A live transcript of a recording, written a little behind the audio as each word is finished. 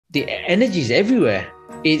the energy is everywhere.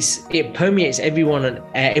 It permeates everyone and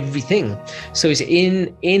everything. So it's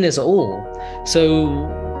in us all. So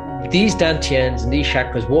these dantians and these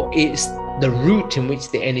chakras, what is the route in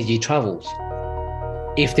which the energy travels?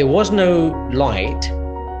 If there was no light,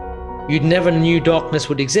 you'd never knew darkness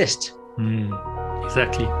would exist.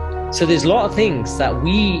 Exactly. So there's a lot of things that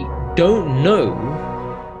we don't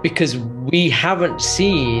know because we haven't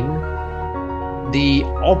seen the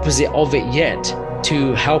opposite of it yet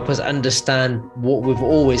to help us understand what we've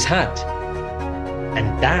always had.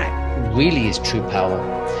 And that really is true power.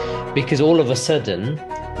 Because all of a sudden,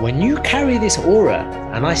 when you carry this aura,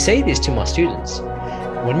 and I say this to my students,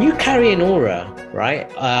 when you carry an aura, right,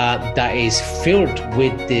 that is filled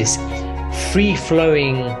with this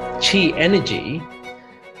free-flowing chi energy,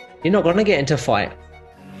 you're not going to get into a fight.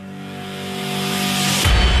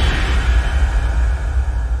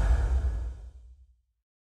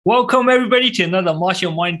 Welcome everybody to another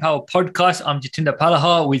Martial Mind Power podcast. I'm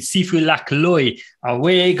Jatinder with Sifu Lak, and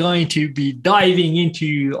we're going to be diving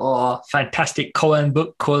into our fantastic koan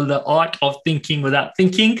book called The Art of Thinking Without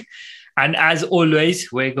Thinking. And as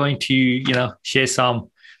always, we're going to, share some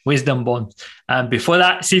wisdom bombs. And before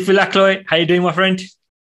that, Sifu Lak, how you doing, my friend?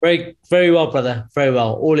 Very, very well, brother. Very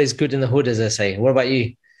well. All is good in the hood, as I say. What about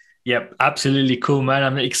you? Yep, absolutely cool, man.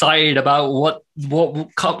 I'm excited about what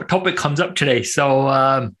topic comes up today. So,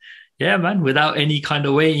 yeah, man, without any kind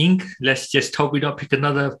of waiting, let's just hope we don't pick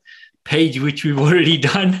another page, which we've already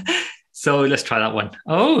done. So let's try that one.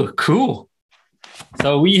 Oh, cool.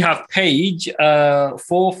 So we have page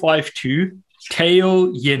 452,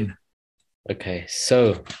 Tao Yin. Okay,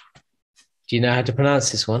 so do you know how to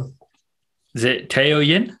pronounce this one? Is it Tao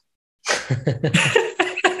Yin?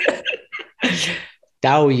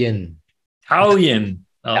 Tao Yin. Tao Yin.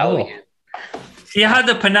 Oh. Tao Yin. See how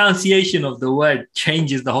the pronunciation of the word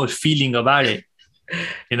changes the whole feeling about it.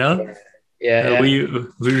 Yeah. We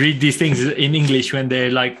read these things in English when they're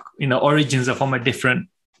like, origins are from a different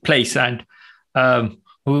place, and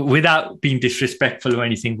without being disrespectful or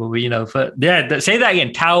anything, but say that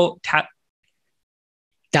again. Tao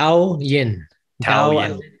Yin. Tao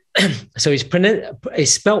Yin. So it's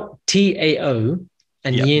spelled Tao,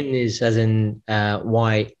 and yep. Yin is as in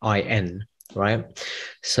Yin, right?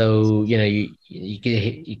 So you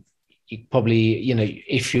probably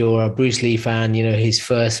if you're a Bruce Lee fan, his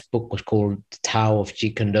first book was called Tao of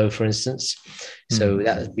Jeet Kune Do, for instance. So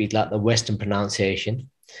that would be like the Western pronunciation,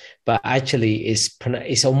 but actually it's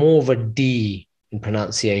a more of a D in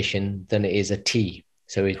pronunciation than it is a T.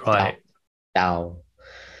 So it's right. Tao.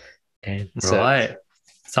 Okay. Right.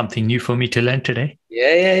 Something new for me to learn today.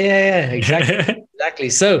 Yeah. Exactly.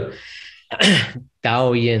 So,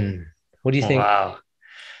 Tao Yin. What do you think? Wow.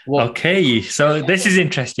 Okay. So this is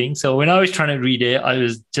interesting. So when I was trying to read it, I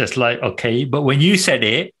was just like, okay. But when you said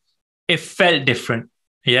it, it felt different.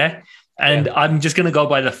 Yeah. And I'm just going to go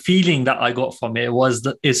by the feeling that I got from it.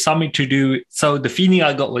 It's something to do. So the feeling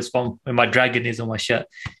I got was from when my dragon is on my shirt.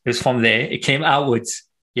 It was from there. It came outwards.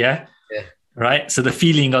 Yeah. Right. So the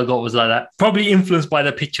feeling I got was like that, probably influenced by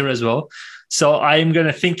the picture as well. So I'm going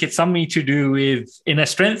to think it's something to do with inner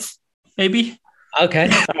strength, maybe. Okay.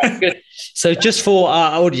 All right, good. So just for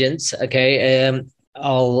our audience, okay,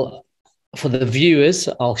 for the viewers,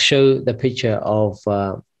 I'll show the picture of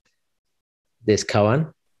this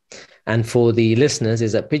koan. And for the listeners,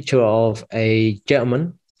 is a picture of a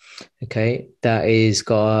gentleman, okay, that he's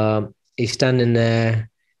standing there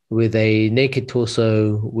with a naked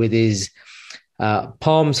torso, with his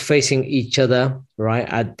palms facing each other, right,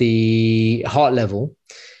 at the heart level,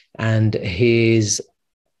 and his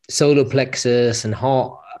solar plexus and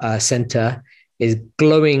heart center is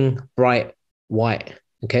glowing bright white.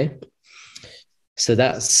 Okay. So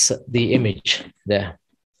that's the image there.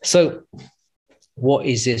 So what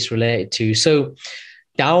is this related to? So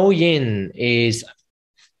Tao Yin is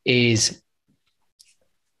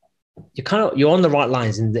you're on the right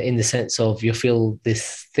lines in the sense of you feel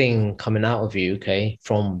this thing coming out of you, okay,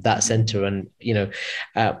 from that center, and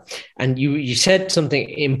and you said something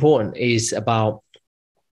important is about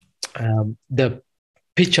the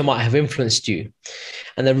picture might have influenced you,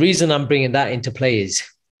 and the reason I'm bringing that into play is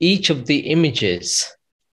each of the images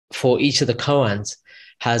for each of the koans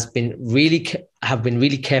have been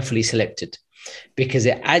really carefully selected, because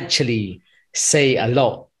it actually say a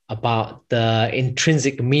lot about the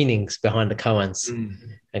intrinsic meanings behind the koans.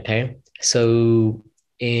 Okay, so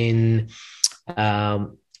in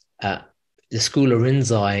the school of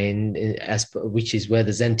Rinzai, which is where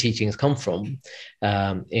the Zen teachings come from,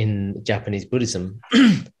 in Japanese Buddhism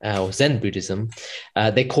or Zen Buddhism,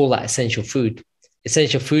 they call that essential food.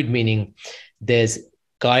 Essential food meaning there's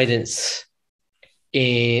guidance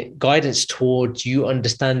guidance towards you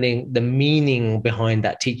understanding the meaning behind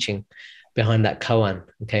that teaching, behind that koan.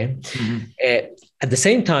 Okay. At the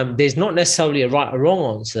same time, there's not necessarily a right or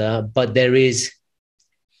wrong answer, but there is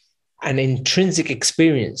an intrinsic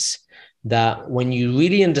experience that when you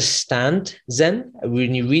really understand Zen,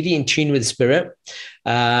 when you're really in tune with the spirit,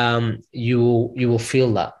 you will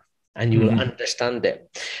feel that and you will understand it.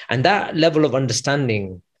 And that level of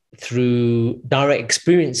understanding through direct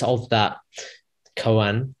experience of that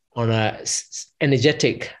koan on a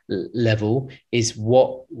energetic level is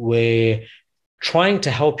what we're trying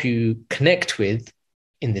to help you connect with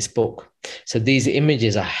in this book. So these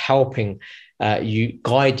images are helping you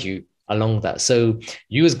guide you along that. So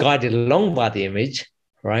you was guided along by the image,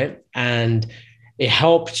 right? And it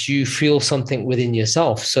helped you feel something within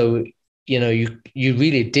yourself. So, you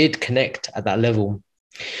really did connect at that level.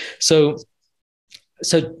 So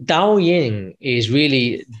Tao Yin is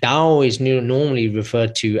really, Tao is normally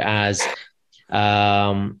referred to as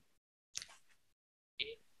a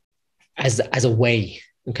way.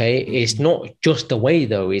 Okay, it's not just a way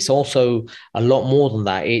though. It's also a lot more than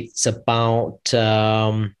that. It's about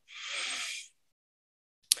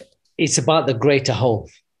the greater whole.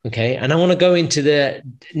 Okay, and I want to go into the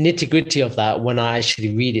nitty-gritty of that when I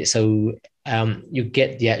actually read it, so you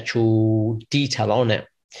get the actual detail on it.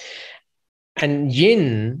 And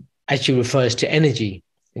yin actually refers to energy.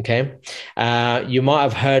 Okay, you might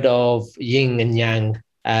have heard of yin and yang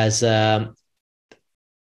as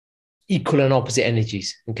equal and opposite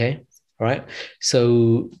energies. Okay, right.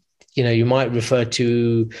 So you might refer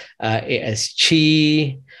to it as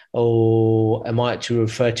chi, or I might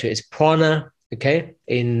refer to it as prana. Okay,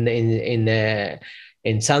 in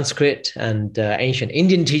Sanskrit and ancient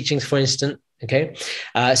Indian teachings, for instance. Okay,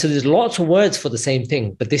 so there's lots of words for the same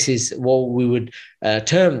thing, but this is what we would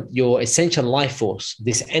term your essential life force.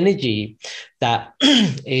 This energy that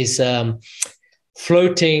is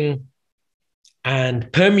floating and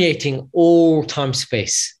permeating all time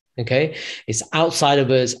space. Okay, it's outside of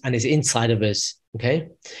us and it's inside of us. Okay,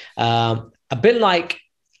 a bit like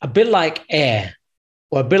air,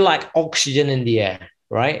 or a bit like oxygen in the air,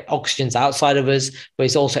 right? Oxygen's outside of us, but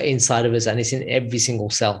it's also inside of us, and it's in every single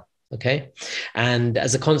cell. Okay, and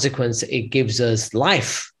as a consequence, it gives us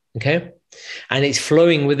life. Okay, and it's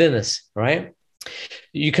flowing within us, right?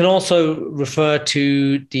 You can also refer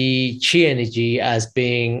to the chi energy as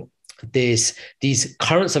being these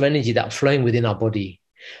currents of energy that are flowing within our body.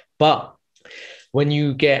 But when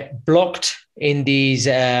you get blocked in these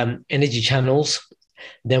energy channels,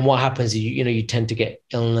 then what happens is you tend to get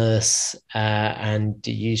illness and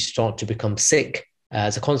you start to become sick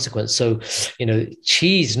as a consequence. So chi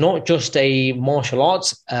is not just a martial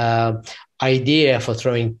arts idea for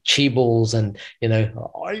throwing chi balls and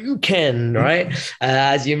you can, right,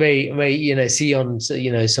 as you may see on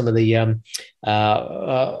some of the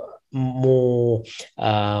more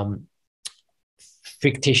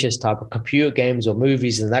fictitious type of computer games or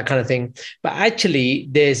movies and that kind of thing. But actually,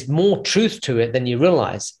 there's more truth to it than you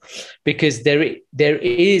realize, because there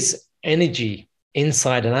is energy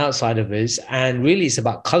inside and outside of us, and really it's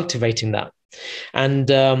about cultivating that. And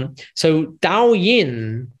so Tao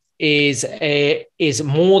Yin is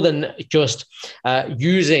more than just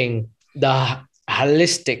using the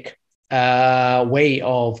holistic way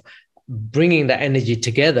of bringing that energy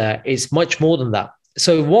together. It's much more than that.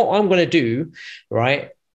 So what I'm going to do,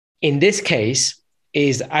 right, in this case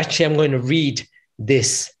is actually I'm going to read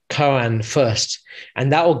this koan first,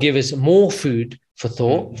 and that will give us more food for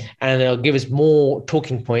thought, and it'll give us more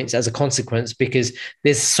talking points as a consequence, because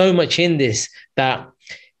there's so much in this that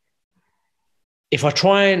if I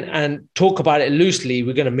try and talk about it loosely,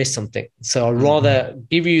 we're going to miss something. So I'd rather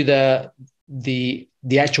give you the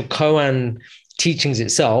actual koan teachings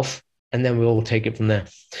itself, and then we'll take it from there.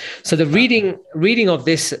 So the reading of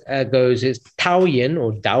this goes is Tao Yin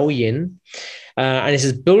or Tao Yin, and it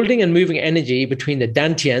says building and moving energy between the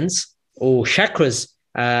dantians or chakras,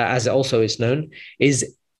 as it also is known, is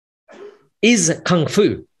kung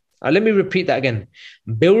fu. Let me repeat that again.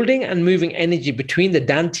 Building and moving energy between the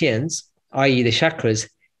dantians, i.e. the chakras,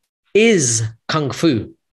 is kung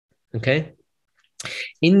fu. Okay.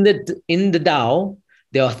 In the Tao,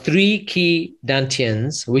 there are three key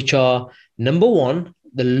dantians, which are, number one,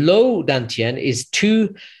 the low dantian is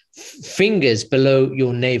 2 fingers below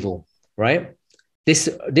your navel, right?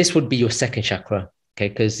 This would be your second chakra, okay?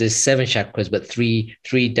 Because there's 7 chakras, but three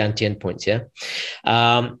dantian points, yeah?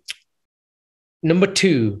 Number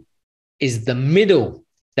 2 is the middle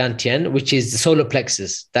dantian, which is the solar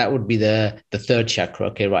plexus. That would be the third chakra,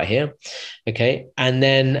 okay, right here. Okay. And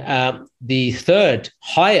then the third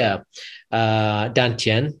higher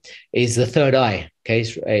dantian is the third eye. Okay.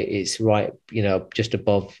 It's right, just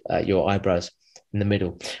above your eyebrows in the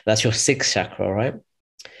middle. That's your sixth chakra, right?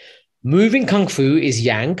 Moving kung fu is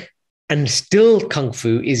yang, and still kung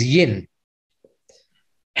fu is yin.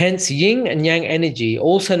 Hence, yin and yang energy,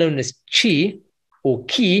 also known as qi or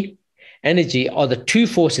qi energy, are the two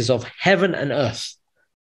forces of heaven and earth.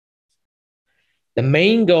 The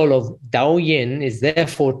main goal of Tao Yin is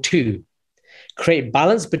therefore to create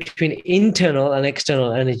balance between internal and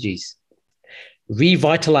external energies,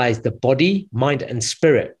 revitalize the body, mind, and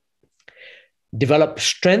spirit, develop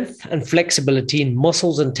strength and flexibility in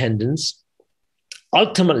muscles and tendons,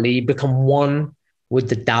 ultimately become one with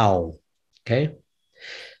the Tao. Okay.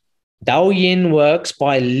 Tao Yin works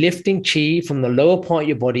by lifting qi from the lower part of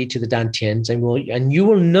your body to the dantians, and you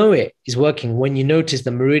will know it is working when you notice the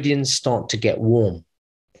meridians start to get warm.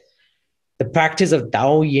 The practice of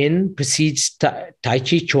Tao Yin precedes Tai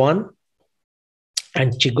Chi Chuan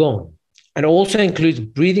and Qigong, and also includes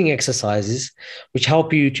breathing exercises which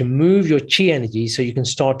help you to move your qi energy so you can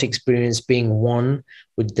start to experience being one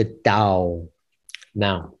with the Tao.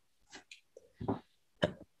 Now,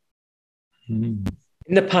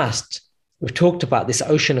 in the past, we've talked about this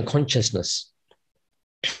ocean of consciousness,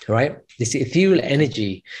 right? This ethereal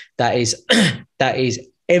energy that is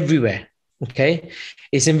everywhere, okay?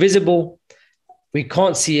 It's invisible. We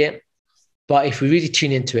can't see it, but if we really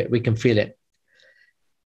tune into it, we can feel it.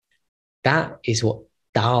 That is what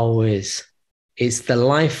Tao is. It's the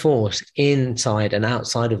life force inside and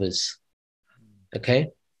outside of us, okay?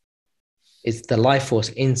 It's the life force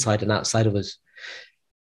inside and outside of us,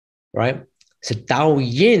 right? So Tao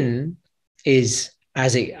Yin is,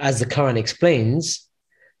 as the Koan explains,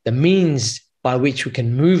 the means by which we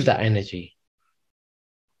can move that energy,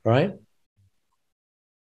 right?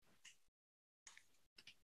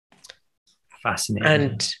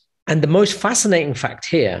 Fascinating. And the most fascinating fact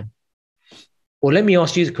here, well, let me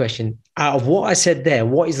ask you the question. Out of what I said there,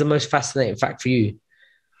 what is the most fascinating fact for you?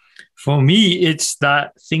 For me, it's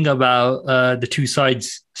that thing about the two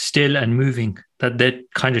sides still and moving, that they're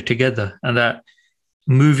kind of together, and that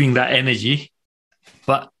moving that energy,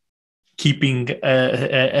 but keeping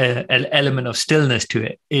an element of stillness to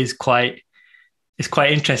it is quite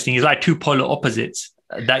interesting. It's like two polar opposites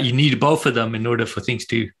that you need both of them in order for things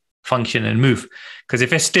to function and move. Because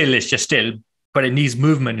if it's still, it's just still, but it needs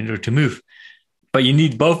movement in order to move. But you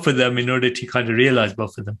need both of them in order to kind of realize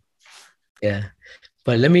both of them. Yeah.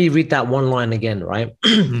 But let me read that one line again, right?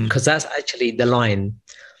 Because that's actually the line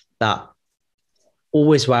that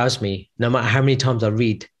always wows me, no matter how many times I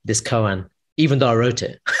read this koan, even though I wrote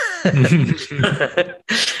it.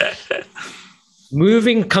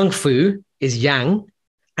 Moving kung fu is yang,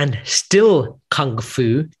 and still kung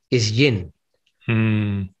fu is yin.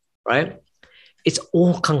 Right? It's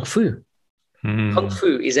all kung fu. Kung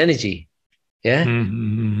fu is energy. Yeah?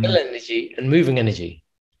 Still energy and moving energy.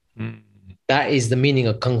 That is the meaning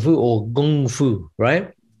of kung fu or gung fu,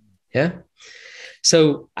 right? Yeah.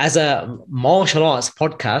 So as a martial arts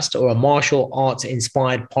podcast or a martial arts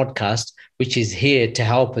inspired podcast, which is here to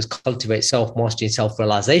help us cultivate self-mastery and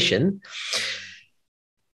self-realization,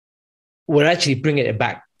 we're actually bringing it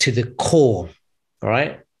back to the core, all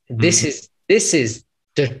right? This is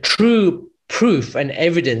the true proof and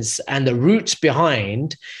evidence and the roots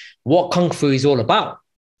behind what kung fu is all about.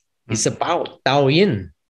 It's about Tao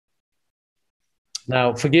Yin.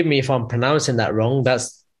 Now, forgive me if I'm pronouncing that wrong.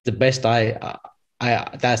 That's the best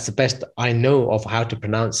that's the best I know of how to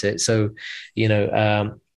pronounce it. So, if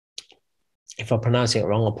I'm pronouncing it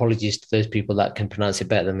wrong, apologies to those people that can pronounce it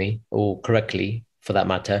better than me, or correctly for that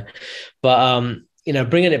matter. But,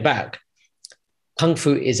 bringing it back, kung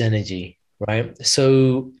fu is energy, right?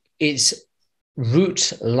 So its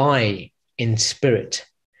roots lie in spirit,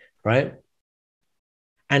 right?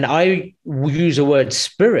 And I use the word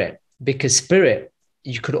spirit because spirit,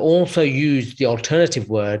 you could also use the alternative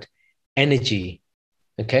word energy.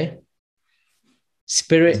 Okay.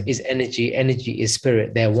 Spirit is energy. Energy is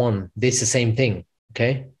spirit. They're one. It's the same thing.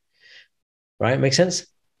 Okay. Right. Make sense?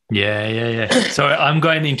 Yeah. So I'm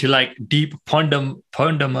going into like deep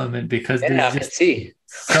ponder moment because there's just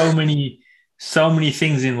so many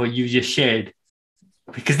things in what you just shared.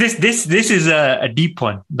 Because this is a deep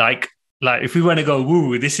one. Like if we want to go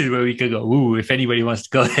woo, this is where we could go woo. If anybody wants to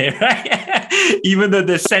go there, right? Even though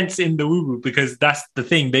there's sense in the woo, because that's the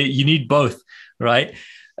thing. You need both, right?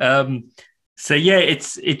 So yeah,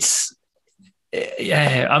 it's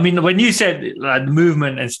yeah. I mean, when you said like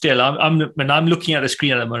movement and still, when I'm looking at the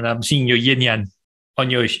screen at the moment, I'm seeing your yin yang on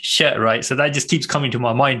your shirt, right? So that just keeps coming to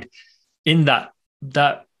my mind in that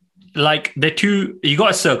like the two, you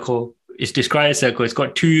got a circle, it's described as a circle, it's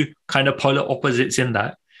got two kind of polar opposites in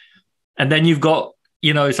that. And then you've got,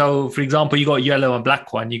 you know, so for example, you got yellow and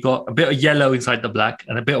black one, you got a bit of yellow inside the black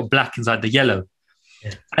and a bit of black inside the yellow.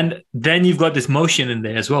 Yeah. And then you've got this motion in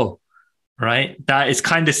there as well, right? That is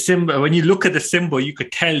kind of symbol. When you look at the symbol, you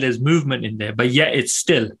could tell there's movement in there, but yet it's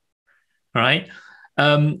still, right?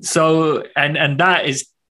 So, and that is,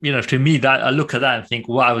 you know, to me, that I look at that and think,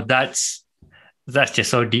 wow, that's just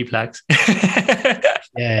so deep, Lax.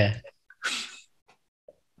 Yeah.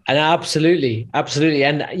 And absolutely.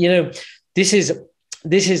 And, you know, this is,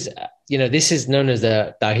 you know, this is known as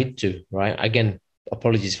the Daihitu, right? Again,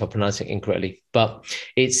 apologies for pronouncing it incorrectly, but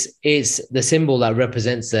it's the symbol that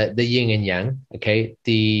represents the yin and yang, okay?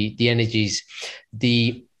 The energies,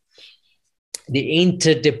 the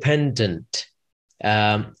interdependent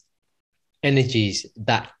energies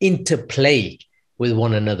that interplay with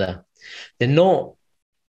one another. They don't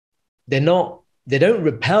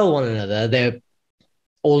repel one another.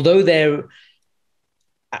 Although they're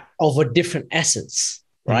of a different essence,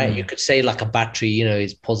 right? You could say like a battery, you know,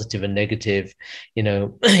 is positive and negative. You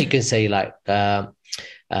know, you can say like darkness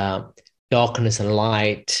and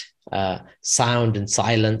light, sound and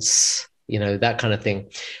silence, you know, that kind of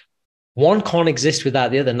thing. One can't exist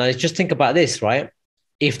without the other. Now, just think about this, right?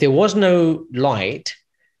 If there was no light,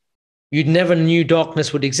 you'd never knew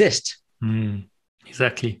darkness would exist.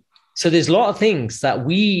 Exactly. So there's a lot of things that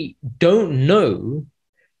we don't know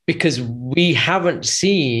because we haven't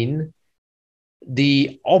seen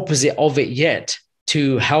the opposite of it yet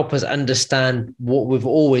to help us understand what we've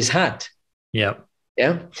always had. Yeah.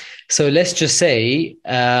 So let's just say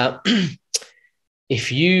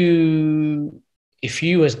if you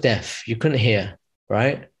was deaf, you couldn't hear,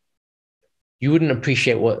 right? You wouldn't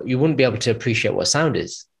be able to appreciate what sound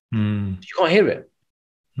is. You can't hear it.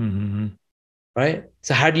 Right?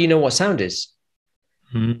 So how do you know what sound is?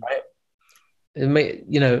 Right?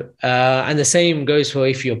 You know, and the same goes for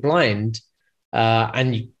if you're blind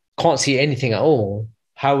and you can't see anything at all.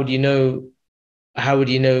 How would you know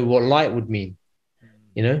what light would mean?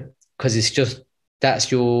 You know, because it's just that's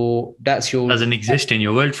your doesn't exist in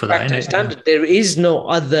your world for that, innit? Standard. There is no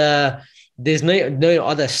other. There's no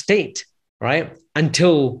other state, right?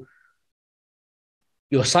 Until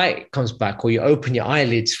your sight comes back, or you open your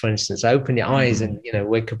eyelids, for instance, open your eyes and, you know,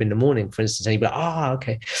 wake up in the morning, for instance, and you're like,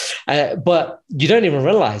 okay. But you don't even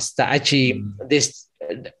realize that actually this,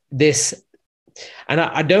 and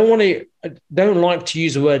I don't like to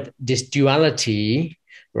use the word this duality,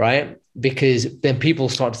 right? Because then people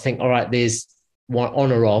start to think, all right, there's one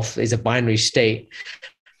on or off, there's a binary state.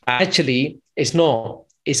 Actually, it's not.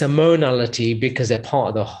 It's a monality because they're part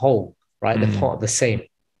of the whole, right? They're part of the same.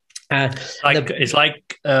 It's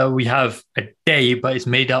like we have a day, but it's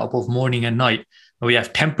made out of morning and night. We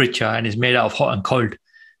have temperature, and it's made out of hot and cold.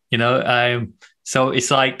 You know, so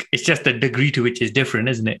it's like it's just the degree to which is different,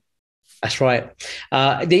 isn't it? That's right.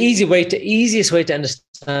 The easiest way to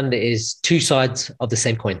understand it is two sides of the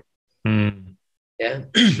same coin. Yeah,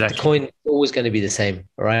 exactly. The coin is always going to be the same,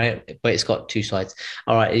 right? But it's got two sides.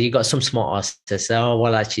 All right, you got some smart ass to say, oh,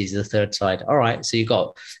 well, actually, it's the third side. All right, so you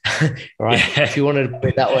got, right? Yeah. If you wanted to put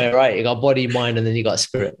it that way, right? You got body, mind, and then you got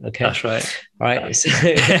spirit. Okay, that's right. Right. So,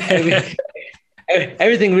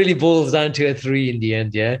 everything really boils down to a 3 in the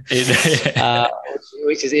end, yeah.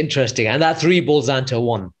 Which is interesting, and that 3 boils down to a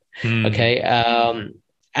 1. Okay, and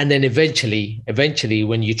then eventually,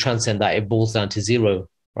 when you transcend that, it boils down to 0.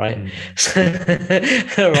 Right.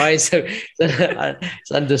 Right. So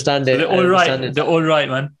understand it. They're all right. They're all right,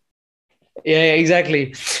 man. Yeah,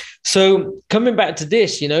 exactly. So coming back to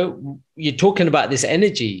this, you know, you're talking about this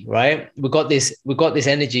energy, right? We got this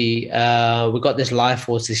energy. We got this life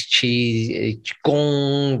force, this chi,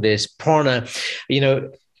 gong, this prana. You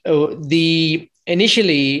know,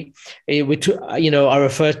 initially, I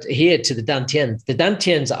refer here to the dantians. The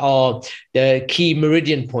dantians are the key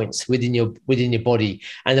meridian points within your body.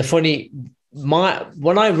 And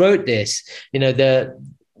when I wrote this, you know, the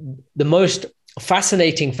most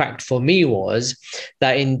fascinating fact for me was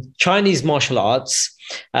that in Chinese martial arts,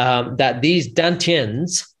 that these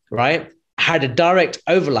dantians, right, had a direct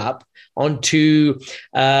overlap onto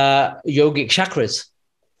yogic chakras.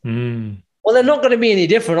 Well, they're not going to be any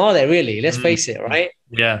different, are they, really? Let's face it, right?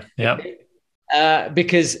 Yeah.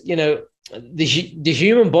 Because, you know, the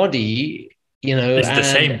human body, you know... It's the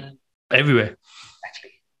same everywhere.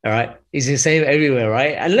 All right. It's the same everywhere,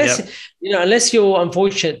 right? Unless you're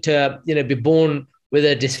unfortunate to, you know, be born with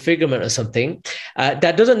a disfigurement or something,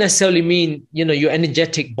 that doesn't necessarily mean, you know, your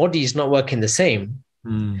energetic body is not working the same,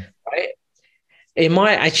 right? it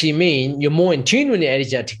might actually mean you're more in tune with your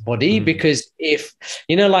energetic body, because if,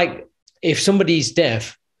 like if somebody's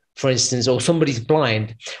deaf, for instance, or somebody's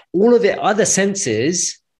blind, all of their other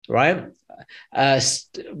senses, right,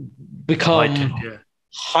 become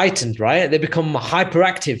heightened, right? They become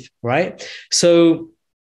hyperactive, right? So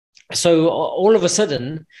all of a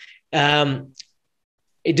sudden,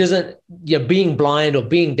 it doesn't, being blind or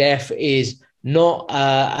being deaf is not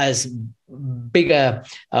as big a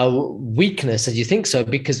weakness as you think so,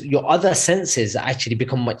 because your other senses actually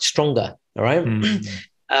become much stronger. All right.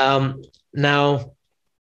 Now,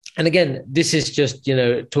 and again, this is just,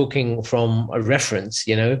 talking from a reference,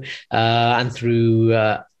 and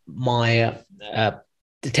through my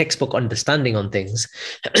the textbook understanding on things.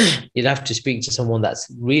 You'd have to speak to someone that's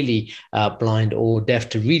really blind or deaf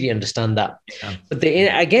to really understand that. Yeah. But the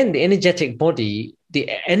energetic body, the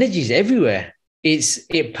energy is everywhere.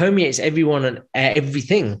 It permeates everyone and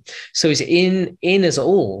everything. So it's in us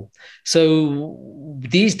all. So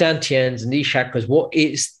these dantians and these chakras, what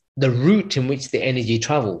is the route in which the energy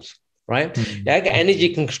travels, right? Like energy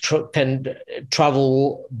can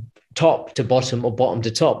travel top to bottom or bottom to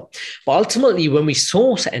top. But ultimately, when we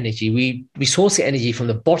source energy, we source the energy from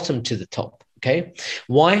the bottom to the top, okay?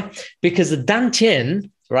 Why? Because the dantian,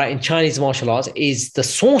 right, in Chinese martial arts is the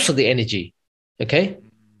source of the energy, okay?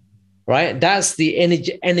 Right? That's the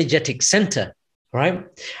energetic center, right?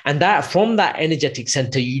 And that from that energetic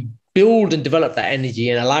center, you build and develop that energy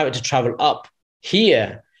and allow it to travel up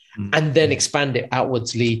here and then expand it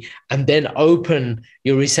outwardsly and then open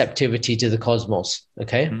your receptivity to the cosmos,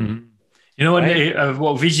 okay?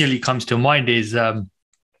 What visually comes to mind is when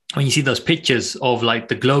you see those pictures of like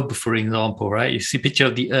the globe, for example, right? You see a picture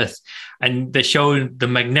of the Earth and they show the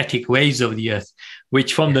magnetic waves of the Earth,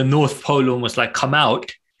 which from the North Pole almost like come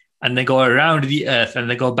out and they go around the Earth and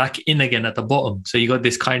they go back in again at the bottom. So you got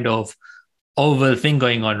this kind of oval thing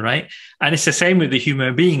going on, right? And it's the same with the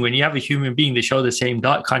human being. When you have a human being, they show the same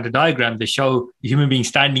kind of diagram. They show the human being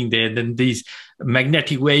standing there, then these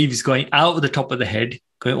magnetic waves going out of the top of the head,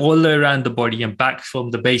 going all the way around the body and back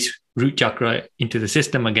from the base root chakra into the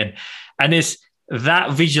system again. And it's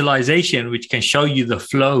that visualization which can show you the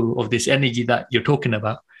flow of this energy that you're talking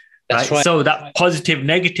about. That's right? So that positive,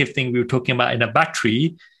 negative thing we were talking about in a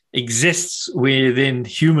battery exists within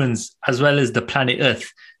humans as well as the planet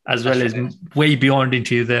Earth, as well as way beyond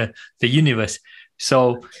into the universe.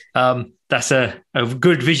 So that's a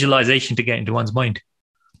good visualization to get into one's mind.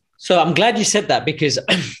 So I'm glad you said that, because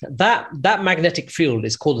that magnetic field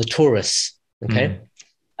is called the torus, okay?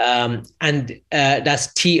 And that's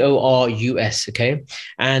TORUS, okay?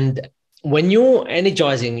 And when you're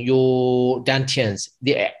energizing your dantians,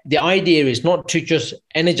 the idea is not to just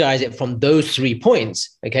energize it from those 3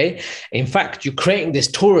 points, okay? In fact, you're creating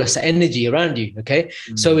this torus energy around you, okay?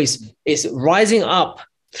 So it's rising up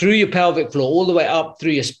through your pelvic floor, all the way up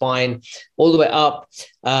through your spine, all the way up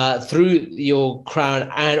through your crown,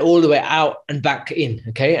 and all the way out and back in,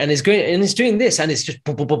 okay? And it's doing this, and it's just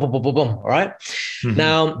boom, boom, boom, boom, boom, boom, boom, all right?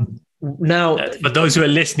 Now, for those who are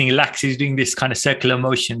listening, Lax is doing this kind of circular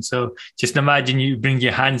motion. So just imagine you bring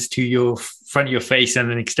your hands to your front of your face and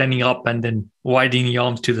then extending up and then widening your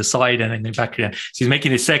arms to the side and then back again. So he's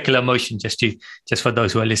making a circular motion just for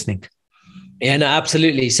those who are listening. Yeah, no,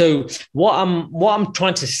 absolutely. So what I'm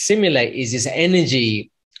trying to simulate is this energy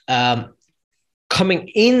coming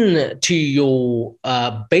in to your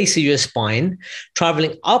base of your spine,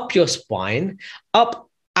 traveling up your spine, up,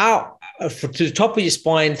 out, to the top of your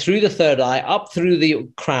spine, through the third eye, up through the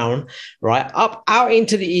crown, right, up, out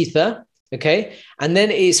into the ether, okay, and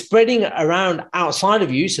then it's spreading around outside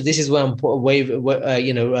of you. So this is where I'm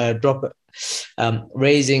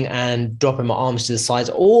raising and dropping my arms to the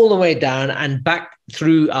sides, all the way down and back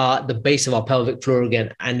through the base of our pelvic floor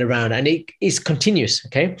again and around, and it is continuous,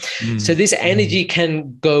 okay. So this energy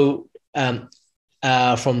can go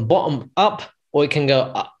from bottom up, or it can go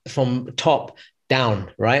up from top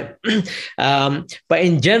down, right? But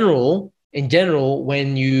in general,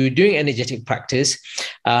 when you're doing energetic practice,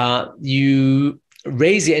 you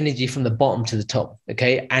raise the energy from the bottom to the top,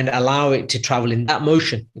 okay, and allow it to travel in that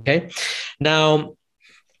motion, okay. Now,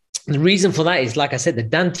 the reason for that is, like I said, the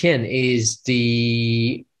dantian is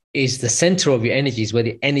the center of your energies, where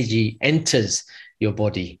the energy enters your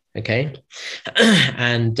body, okay,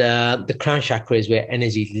 and the crown chakra is where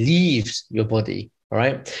energy leaves your body. All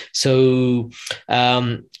right. So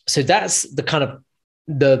that's the kind of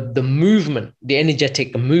the movement, the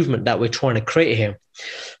energetic movement that we're trying to create here.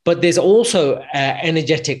 But there's also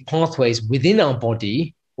energetic pathways within our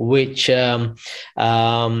body, which kind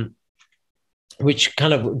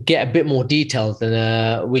of get a bit more detailed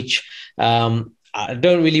than which I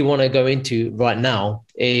don't really want to go into right now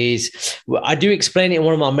is I do explain it in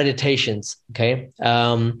one of my meditations, okay,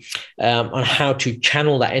 on how to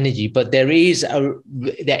channel that energy. But there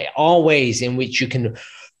are ways in which you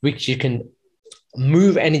can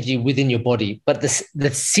move energy within your body. But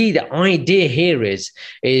the idea here is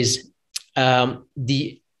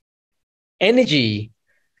the energy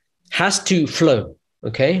has to flow,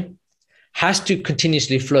 okay, has to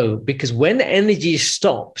continuously flow, because when energy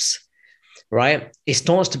stops, right, it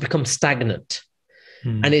starts to become stagnant,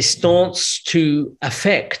 and it starts to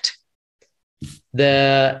affect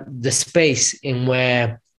the space in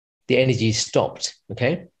where the energy stopped.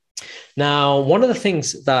 Okay. Now, one of the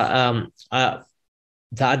things that I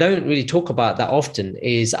don't really talk about that often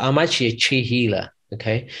is I'm actually a chi healer.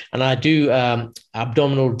 Okay. And I do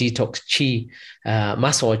abdominal detox chi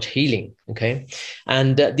massage healing. Okay.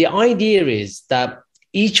 And the idea is that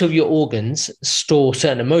each of your organs store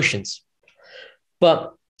certain emotions.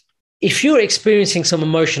 But if you're experiencing some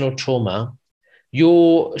emotional trauma,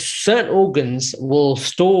 your certain organs will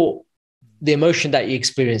store the emotion that you're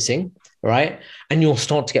experiencing, right? And you'll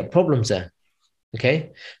start to get problems there.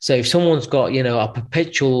 Okay. So if someone's got, a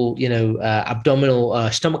perpetual,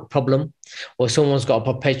 abdominal stomach problem, or someone's got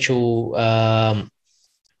a perpetual,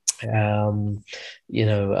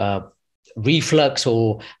 reflux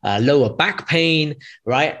or lower back pain,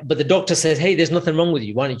 right? But the doctor says, hey, there's nothing wrong with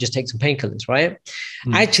you. Why don't you just take some painkillers, right?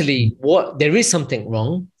 Actually, there is something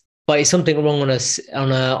wrong, but it's something wrong on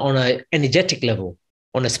a energetic level,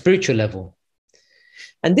 on a spiritual level.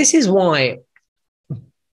 And this is why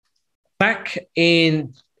back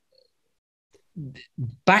in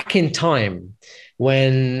time,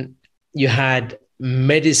 when you had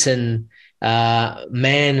medicine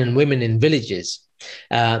men and women in villages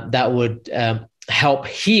that would help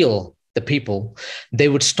heal the people, they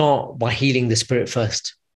would start by healing the spirit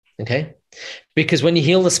first. Okay. Because when you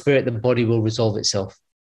heal the spirit, the body will resolve itself.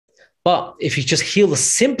 But if you just heal the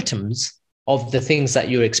symptoms of the things that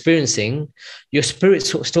you're experiencing, your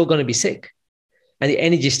spirit's still going to be sick and the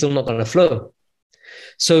energy is still not going to flow.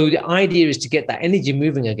 So the idea is to get that energy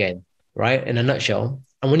moving again, right? In a nutshell.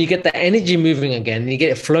 And when you get that energy moving again and you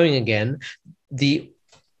get it flowing again, the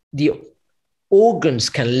organs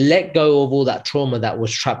can let go of all that trauma that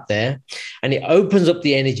was trapped there, and it opens up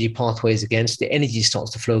the energy pathways again, so the energy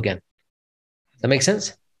starts to flow again. Does that make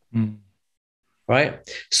sense? Right?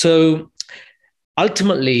 So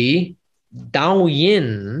ultimately, Tao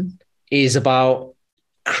Yin is about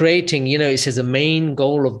creating, it says the main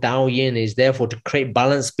goal of Tao Yin is therefore to create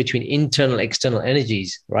balance between internal and external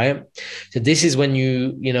energies, right? So this is when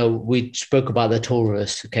we spoke about the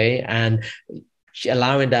torus, okay, and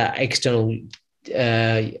allowing that external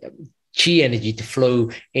chi energy to flow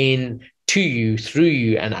in to you, through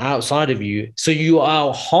you, and outside of you. So you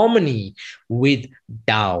are harmony with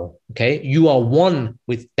Tao, okay? You are one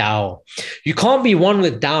with Tao. You can't be one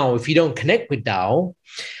with Tao if you don't connect with Tao.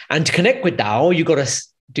 And to connect with Tao, you got to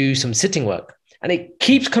do some sitting work. And it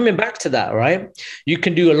keeps coming back to that, right? You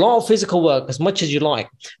can do a lot of physical work as much as you like,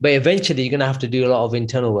 but eventually you're going to have to do a lot of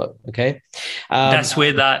internal work, okay? That's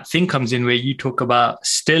where that thing comes in, where you talk about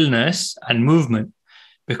stillness and movement.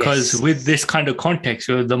 Because with this kind of context,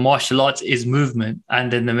 where the martial arts is movement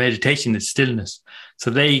and then the meditation is stillness. So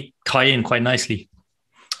they tie in quite nicely.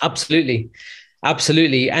 Absolutely.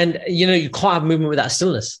 Absolutely. And, you can't have movement without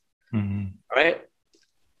stillness, right?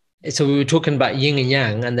 So we were talking about yin and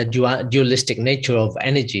yang and the dualistic nature of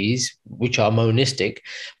energies, which are monistic,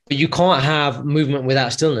 but you can't have movement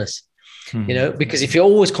without stillness, because if you're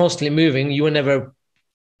always constantly moving, you will never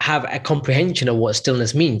have a comprehension of what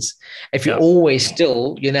stillness means. If you're always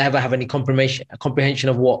still, you never have any comprehension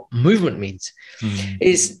of what movement means.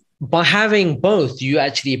 Is by having both, you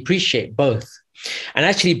actually appreciate both. And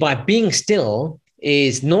actually by being still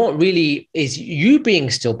is you being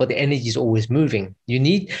still, but the energy is always moving.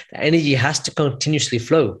 The energy has to continuously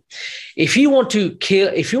flow. If you want to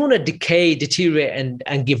decay, deteriorate,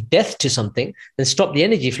 and give death to something, then stop the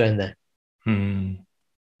energy flowing there.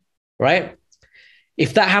 Right?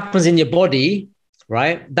 If that happens in your body,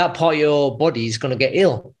 right, that part of your body is going to get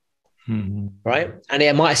ill, right? And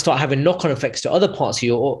it might start having knock-on effects to other parts of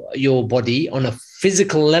your body on a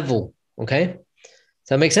physical level, okay? Does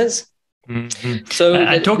that make sense?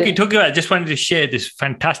 So talking about, I just wanted to share this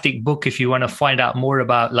fantastic book if you want to find out more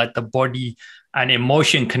about like the body and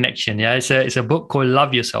emotion connection. Yeah, it's a book called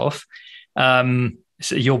Love Yourself. So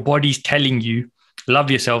your body's telling you,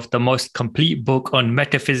 love yourself, the most complete book on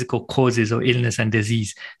metaphysical causes of illness and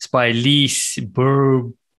disease. It's by Lise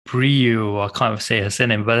Bourbeau. I can't say her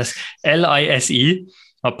surname, but that's Lise.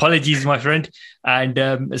 Apologies, my friend.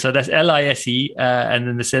 And so that's Lise, and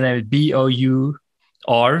then the surname is Bourbeau.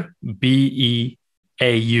 or Beau.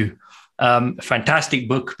 Fantastic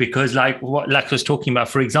book, because like what Lak was talking about,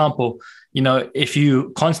 for example, if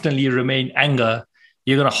you constantly remain anger,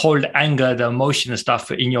 you're going to hold anger, the emotion and stuff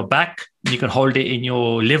in your back. You can hold it in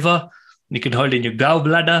your liver. You can hold it in your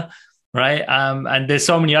gallbladder, right? And there's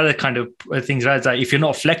so many other kind of things, right? Like if you're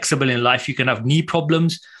not flexible in life, you can have knee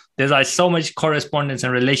problems. There's like so much correspondence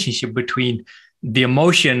and relationship between the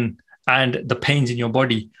emotion and the pains in your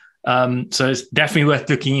body. So it's definitely worth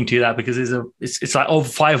looking into that, because it's like over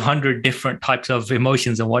 500 different types of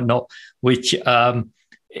emotions and whatnot, which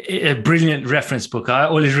a brilliant reference book. I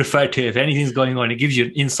always refer to it. If anything's going on, it gives you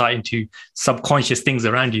an insight into subconscious things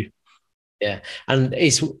around you. Yeah, and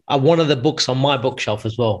it's one of the books on my bookshelf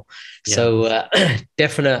as well. Yeah. So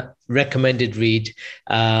definite recommended read,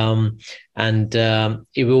 and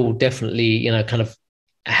it will definitely kind of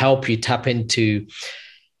help you tap into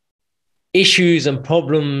issues and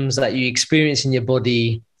problems that you experience in your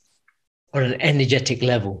body on an energetic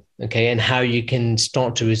level, okay, and how you can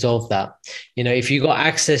start to resolve that. If you got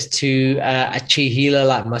access to a chi healer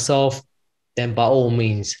like myself, then by all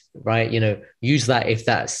means, right, use that if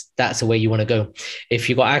that's the way you want to go. If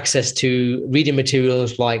you got access to reading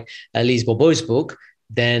materials like Lise Bourbeau's book,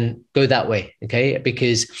 then go that way, okay?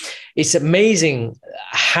 Because it's amazing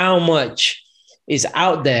how much is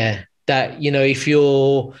out there that, if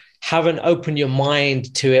you haven't opened your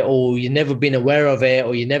mind to it, or you've never been aware of it,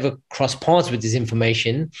 or you never cross paths with this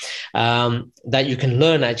information, that you can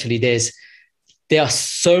learn. Actually, there are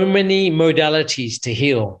so many modalities to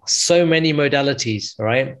heal, so many modalities,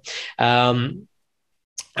 right? And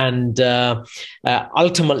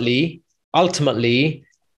ultimately,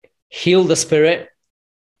 heal the spirit,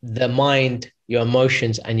 the mind, your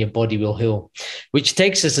emotions, and your body will heal. Which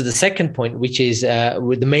takes us to the second point, which is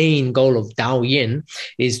with the main goal of Tao Yin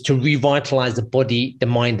is to revitalize the body, the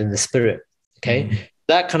mind, and the spirit. Okay,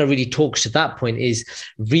 that kind of really talks to that point, is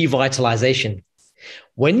revitalization.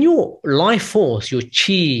 When your life force, your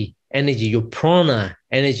chi energy, your prana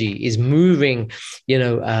energy is moving,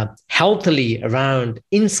 healthily around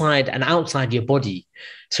inside and outside your body,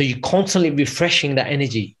 so you're constantly refreshing that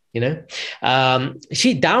energy.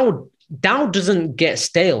 Tao doesn't get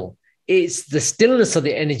stale. It's the stillness of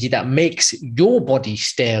the energy that makes your body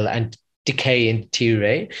stale and decay and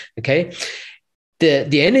deteriorate. Okay,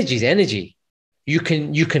 the energy is energy. You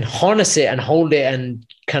can harness it and hold it, and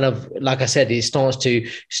kind of, like I said, it starts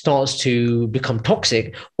to become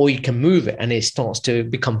toxic, or you can move it and it starts to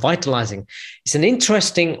become vitalizing. It's an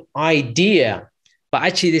interesting idea, but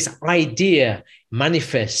actually this idea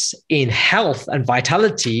manifests in health and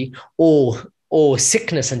vitality, or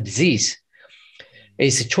sickness and disease.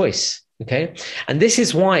 It's a choice, okay? And this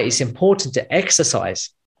is why it's important to exercise.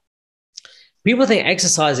 People think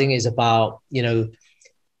exercising is about,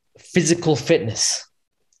 physical fitness.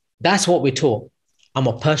 That's what we're taught. I'm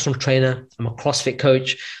a personal trainer. I'm a CrossFit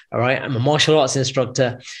coach. All right. I'm a martial arts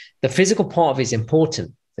instructor. The physical part of it is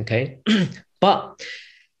important. Okay. But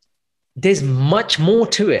there's much more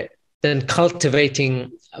to it than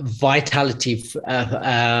cultivating vitality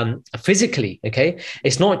physically. Okay.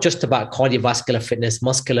 It's not just about cardiovascular fitness,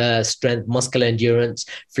 muscular strength, muscular endurance,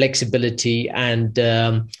 flexibility, and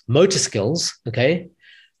motor skills. Okay.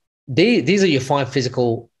 These are your 5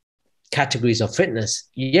 physical categories of fitness.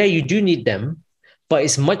 Yeah, you do need them, but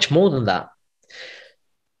it's much more than that.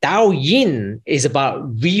 Tao Yin is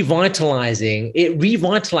about revitalizing. It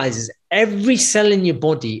revitalizes every cell in your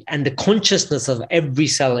body and the consciousness of every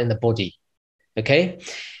cell in the body. Okay.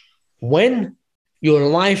 When your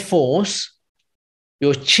life force,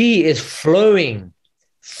 your chi is flowing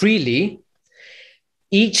freely,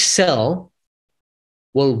 each cell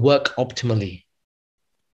will work optimally.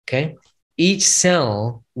 Okay. Each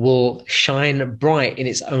cell will shine bright in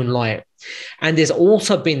its own light. And there's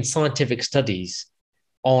also been scientific studies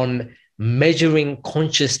on measuring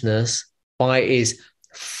consciousness by its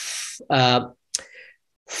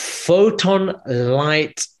photon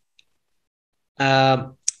light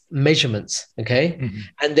measurements. Okay. Mm-hmm.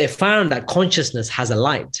 And they found that consciousness has a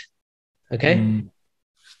light. Okay. Mm-hmm.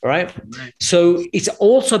 Right. So it's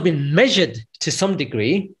also been measured to some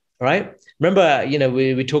degree. Right. Remember,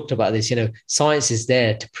 we talked about this, science is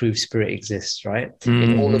there to prove spirit exists, right? Mm-hmm.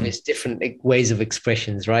 In all of its different ways of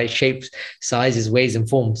expressions, right? Shapes, sizes, ways, and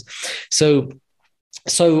forms. So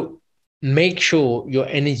make sure your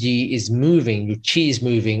energy is moving, your chi is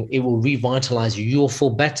moving. It will revitalize you. You'll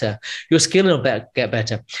feel better. Your skin will get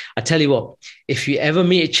better. I tell you what, if you ever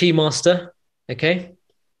meet a chi master, okay?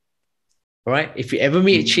 All right? If you ever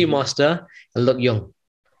meet a chi master, and look young,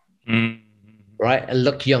 right? And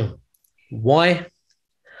look young. Why?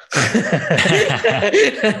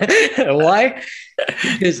 Why?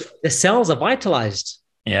 Because the cells are vitalized.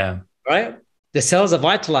 Yeah. Right? The cells are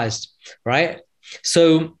vitalized, right?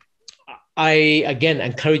 So I again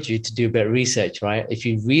encourage you to do a bit of research, right? If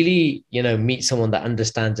you really, meet someone that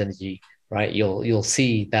understands energy, right, you'll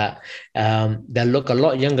see that they look a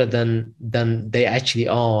lot younger than they actually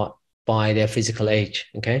are by their physical age.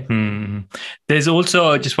 Okay. There's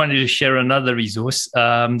also, I just wanted to share another resource.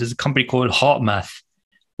 There's a company called Heart Math,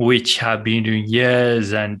 which have been doing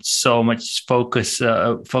years and so much focused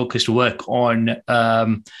work on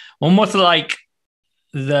almost like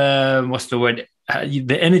the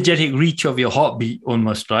energetic reach of your heartbeat,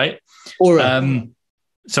 almost, right? Aura.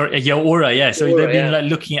 Your aura, yeah. So aura, they've been like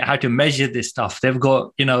looking at how to measure this stuff. They've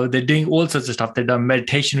got, they're doing all sorts of stuff. They've done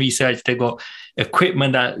meditation research. They've got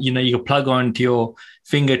equipment that, you plug onto your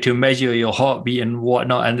finger to measure your heartbeat and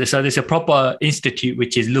whatnot. And so there's a proper institute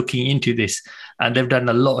which is looking into this, and they've done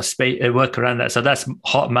a lot of work around that. So that's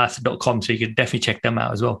heartmath.com. So you can definitely check them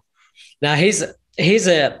out as well. Now,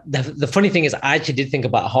 the funny thing is, I actually did think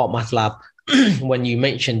about Heart Math Lab when you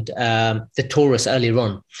mentioned the torus earlier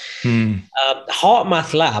on. Heart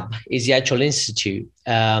Math Lab is the actual institute.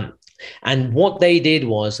 And what they did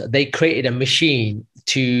was they created a machine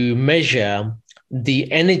to measure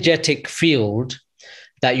the energetic field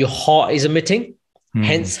that your heart is emitting,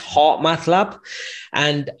 hence Heart Math Lab.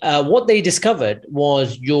 And what they discovered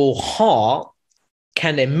was your heart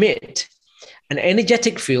can emit an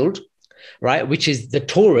energetic field, right, which is the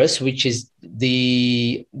torus, which is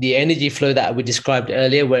the energy flow that we described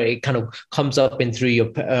earlier, where it kind of comes up in through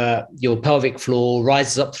your pelvic floor,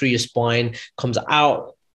 rises up through your spine, comes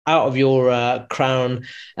out of your crown,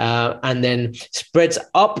 and then spreads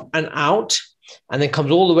up and out, and then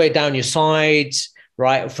comes all the way down your sides,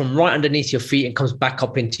 right, from right underneath your feet, and comes back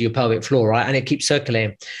up into your pelvic floor, right, and it keeps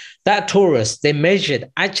circulating. That torus, they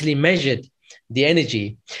actually measured the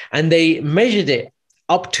energy, and they measured it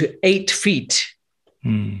up to 8 feet.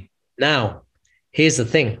 Now, here's the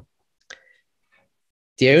thing.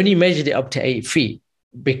 They only measured it up to 8 feet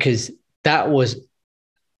because that was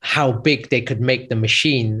how big they could make the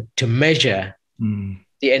machine to measure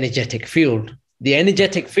the energetic field. The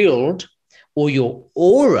energetic field, or your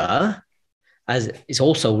aura, as it's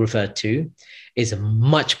also referred to, is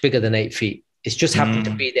much bigger than 8 feet. It's just happened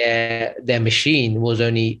to be their machine was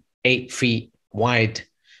only 8 feet wide.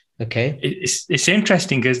 Okay. It's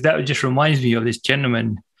interesting because that just reminds me of this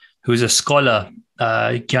gentleman who's a scholar,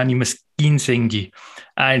 Gyani Maskin Singh Ji.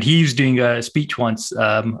 And he was doing a speech once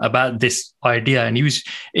about this idea. And he was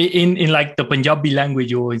in like the Punjabi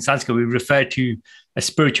language, or in Sanskrit, we refer to a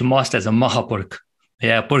spiritual master as a Mahapurkh.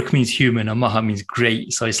 Yeah, Purkh means human, and Maha means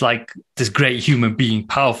great. So it's like this great human being,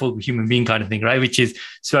 powerful human being kind of thing, right? Which is,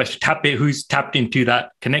 so who's tapped into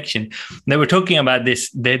that connection. And they were talking about this,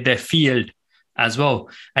 their field as well.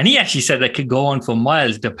 And he actually said that could go on for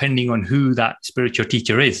miles depending on who that spiritual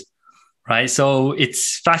teacher is, right? So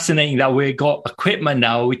it's fascinating that we've got equipment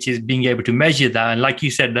now, which is being able to measure that. And like you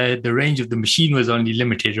said, the range of the machine was only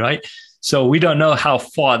limited, right? So we don't know how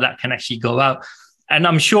far that can actually go out. And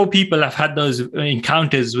I'm sure people have had those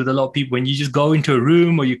encounters with a lot of people when you just go into a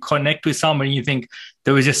room or you connect with someone and you think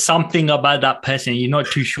there was just something about that person. You're not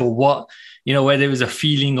too sure what, where there was a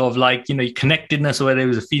feeling of like, connectedness, or where there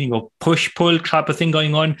was a feeling of push-pull type of thing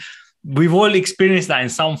going on. We've all experienced that in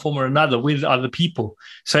some form or another with other people.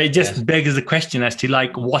 So it just begs the question as to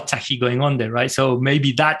like, what's actually going on there, right? So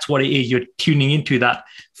maybe that's what it is. You're tuning into that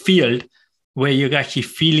field where you're actually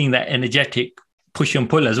feeling that energetic push and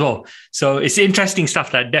pull as well. So it's interesting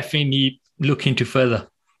stuff that I definitely need look into further.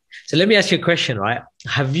 So let me ask you a question, right?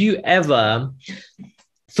 Have you ever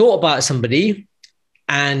thought about somebody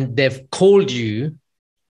and they've called you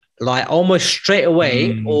like almost straight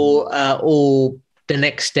away or the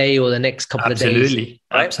next day or the next couple of days? Right?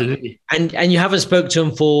 Absolutely. And you haven't spoken to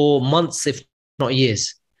them for months, if not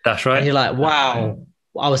years. That's right. And you're like, wow,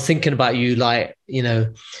 I was thinking about you like,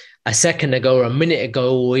 a second ago or a minute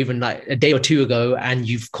ago, or even like a day or two ago, and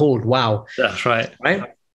you've called. Wow. That's right. Right.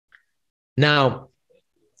 Now,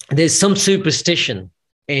 there's some superstition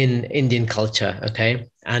in Indian culture. Okay.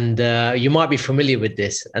 And you might be familiar with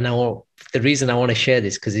this. And the reason I want to share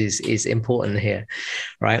this because it's important here.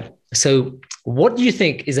 Right. So what do you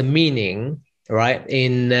think is a meaning, right,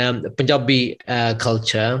 in Punjabi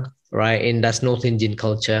culture, right, that's North Indian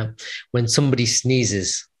culture, when somebody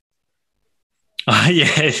sneezes?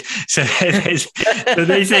 Yes. So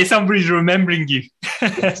they say somebody's remembering you.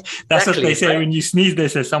 That's exactly what they say, right? When you sneeze, they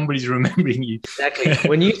say somebody's remembering you. Exactly.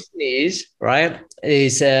 When you sneeze, right,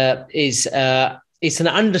 is it's an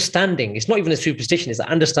understanding. It's not even a superstition. It's an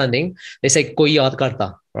understanding. They say koi yaad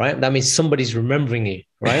karta, right? That means somebody's remembering you,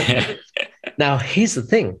 right? Now, here's the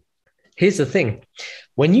thing. Here's the thing.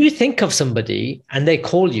 When you think of somebody and they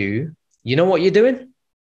call you, you know what you're doing?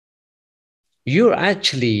 You're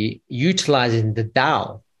actually utilizing the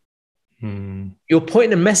Tao. You're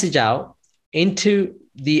putting a message out into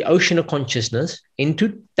the ocean of consciousness,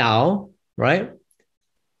 into Tao, right?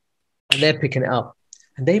 And they're picking it up.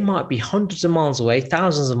 And they might be hundreds of miles away,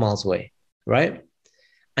 thousands of miles away, right?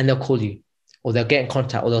 And they'll call you, or they'll get in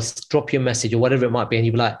contact, or they'll drop you a message, or whatever it might be. And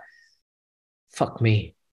you'll be like, fuck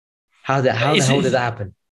me. How the hell did that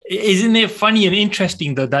happen? Isn't it funny and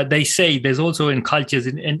interesting that they say there's also in cultures,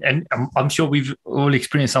 and I'm sure we've all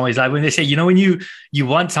experienced some ways, like when they say, when you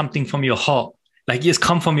want something from your heart, like it's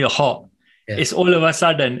come from your heart, it's all of a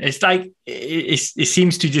sudden, it's like, it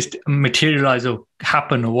seems to just materialize or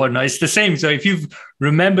happen or whatnot. It's the same. So if you've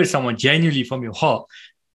remembered someone genuinely from your heart,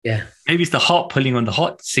 maybe it's the heart pulling on the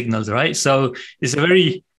heart signals, right? So it's a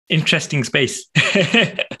very interesting space.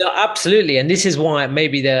 No, absolutely. And this is why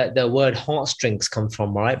maybe the word heartstrings come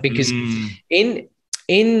from, right? Because in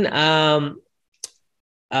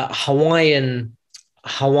Hawaiian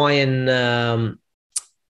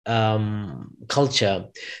culture,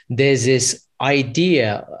 there's this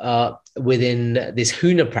idea within this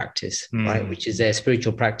Huna practice, right, which is their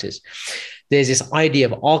spiritual practice. There's this idea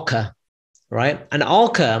of Alka, right? And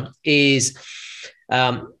Alka is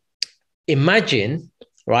imagine,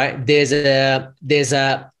 right? There's an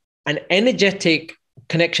energetic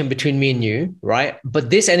connection between me and you, right? But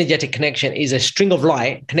this energetic connection is a string of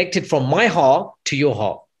light connected from my heart to your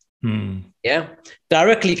heart. Yeah,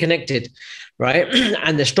 directly connected, right?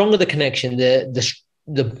 And the stronger the connection,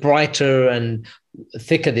 the brighter and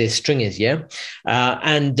thicker the string is. Yeah,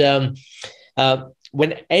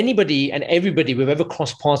 when anybody and everybody we've ever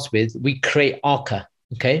crossed paths with, we create arca.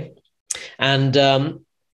 Okay, and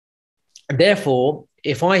therefore,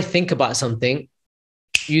 if I think about something,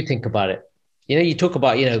 you think about it. You talk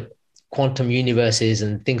about quantum universes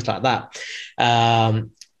and things like that.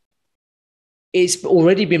 It's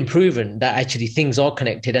already been proven that actually things are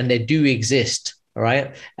connected and they do exist,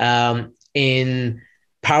 right? In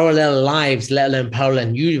parallel lives, let alone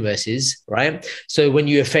parallel universes, right? So when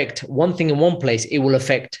you affect one thing in one place, it will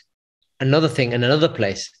affect another thing in another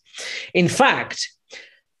place. In fact,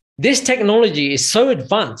 this technology is so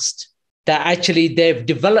advanced that actually they've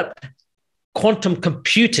developed quantum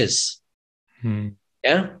computers.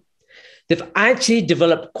 Yeah, they've actually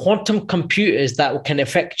developed quantum computers that can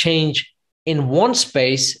affect change in one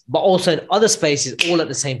space, but also in other spaces all at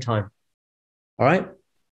the same time. All right.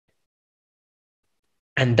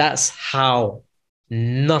 And that's how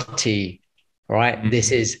nutty, right?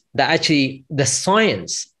 This is that actually the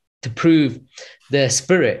science to prove the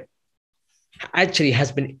spirit actually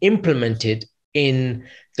has been implemented in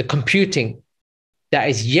the computing that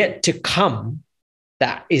is yet to come,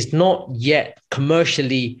 that is not yet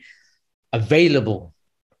commercially available,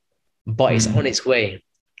 but it's on its way.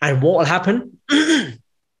 And what will happen?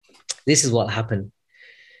 This is what will happen.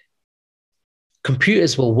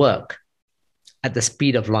 Computers will work at the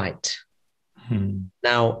speed of light.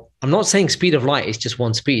 Now, I'm not saying speed of light is just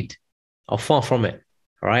one speed, or far from it.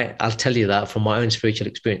 All right. I'll tell you that from my own spiritual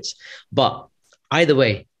experience. But either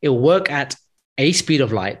way, it will work at a speed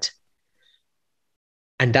of light.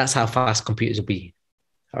 And that's how fast computers will be.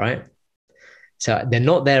 All right. So they're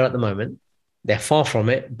not there at the moment. They're far from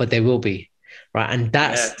it, but they will be. Right. And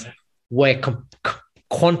that's where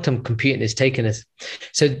quantum computing is taking us.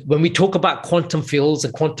 So when we talk about quantum fields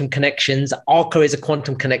and quantum connections, ARCA is a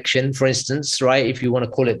quantum connection, for instance, right? If you want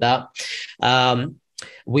to call it that,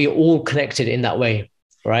 we're all connected in that way.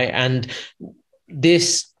 Right. And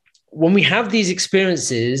when we have these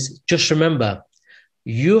experiences, just remember,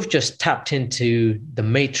 you've just tapped into the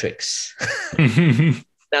matrix.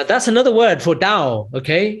 Now, that's another word for Tao,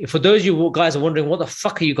 okay? For those of you guys are wondering, what the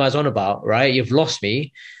fuck are you guys on about, right? You've lost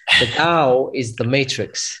me. The Tao is the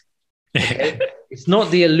matrix. Okay? It's not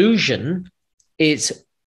the illusion. It's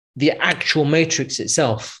the actual matrix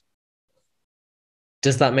itself.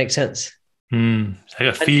 Does that make sense? It's like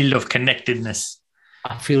a field of connectedness.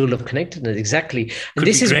 A field of connectedness, exactly. And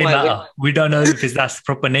this is why we don't know if that's the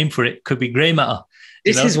proper name for it. Could be grey matter.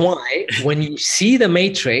 This is why when you see the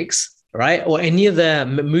Matrix, right, or any of the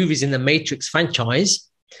movies in the Matrix franchise,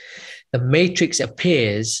 the Matrix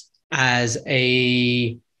appears as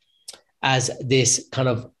this kind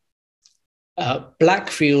of black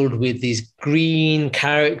field with these green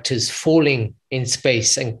characters falling in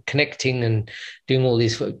space and connecting and doing all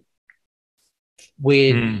these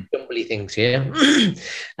weird jumbly things.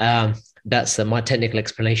 Yeah. That's my technical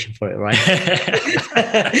explanation for it, right?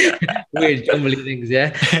 Weird, jumbly things,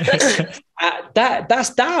 yeah. That's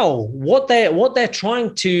Tao. What they're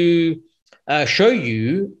trying to show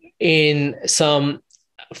you in some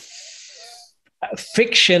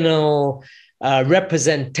fictional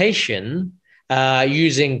representation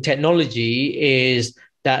using technology is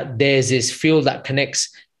that there's this field that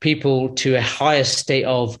connects people to a higher state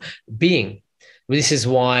of being. This is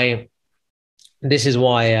why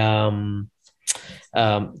Keanu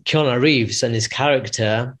Reeves and his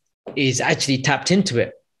character is actually tapped into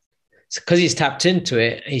it. Because he's tapped into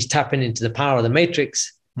it, he's tapping into the power of the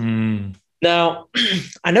matrix. Now,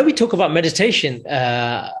 I know we talk about meditation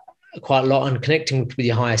quite a lot and connecting with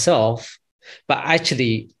your higher self, but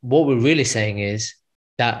actually what we're really saying is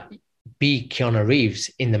that be Keanu Reeves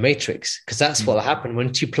in the matrix, because that's what will happen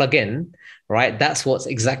once you plug in, right? That's what's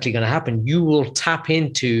exactly going to happen. You will tap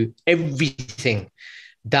into everything,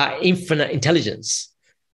 that infinite intelligence,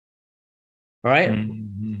 right?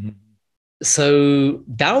 So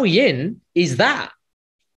Tao Yin is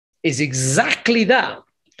exactly that.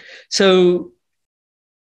 So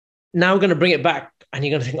now we're going to bring it back, and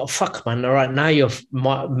you're going to think, oh, fuck, man. All right, now you're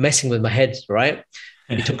messing with my head, right?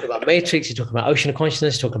 You're talking about matrix, you're talking about ocean of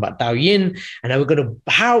consciousness, you're talking about Tao Yin, and now we're going to,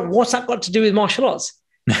 what's that got to do with martial arts?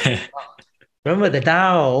 Remember the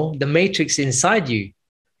Tao, the matrix inside you,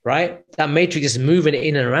 right? That matrix is moving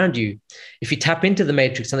in and around you. If you tap into the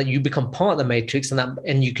matrix and that you become part of the matrix,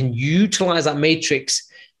 and you can utilize that matrix,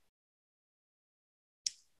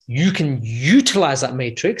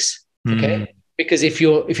 okay? Because if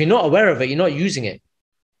you're not aware of it, you're not using it,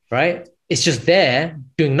 right? It's just there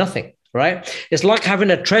doing nothing, right? It's like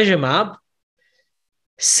having a treasure map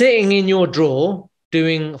sitting in your drawer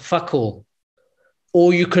doing fuck all.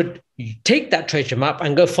 Or you could take that treasure map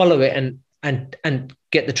and go follow it and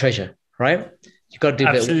get the treasure, right? You got to do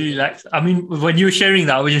absolutely. I mean, when you were sharing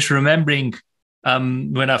that, I was just remembering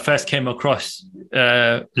when I first came across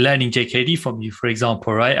learning JKD from you, for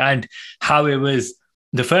example, right? And how it was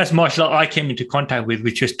the first martial art I came into contact with,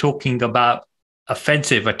 which was talking about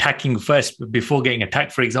offensive, attacking first before getting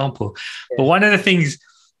attacked, for example. Yeah. But one of the things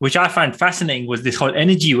which I found fascinating was this whole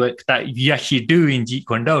energy work that you actually do in Jeet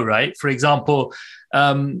Kune Do, right? For example,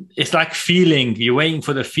 it's like feeling, you're waiting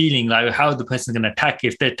for the feeling, like how the person's going to attack.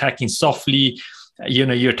 If they're attacking softly,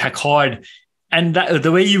 you attack hard. And that,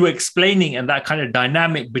 the way you were explaining and that kind of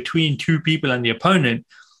dynamic between two people and the opponent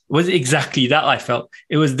was exactly that. I felt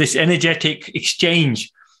it was this energetic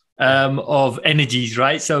exchange of energies,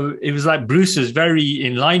 right? So it was like Bruce was very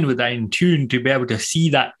in line with that, in tune to be able to see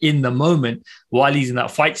that in the moment while he's in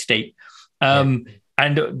that fight state. And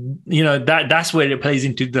that's where it plays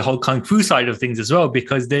into the whole Kung Fu side of things as well,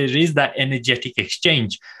 because there is that energetic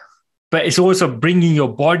exchange, but it's also bringing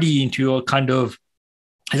your body into a kind of,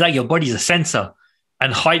 it's like your body's a sensor,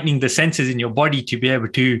 and heightening the senses in your body to be able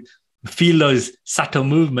to feel those subtle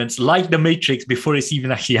movements like the matrix before it's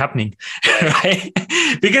even actually happening, right?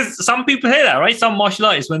 Because some people say that, right? Some martial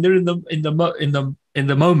artists, when they're in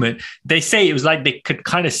the moment, they say it was like they could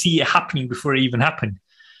kind of see it happening before it even happened.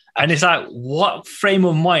 And it's like, what frame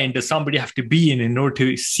of mind does somebody have to be in order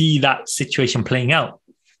to see that situation playing out?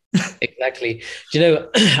 Exactly. Do you know,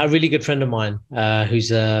 a really good friend of mine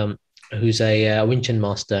who's a Wing Chun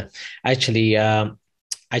master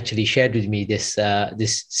actually shared with me this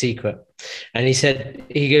secret, and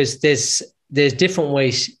he goes, there's different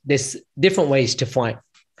ways to fight.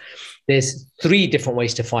 There's 3 different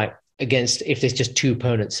ways to fight against, if there's just 2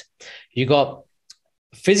 opponents. You got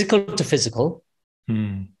physical to physical,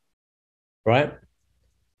 right?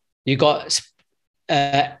 You got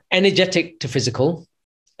energetic to physical,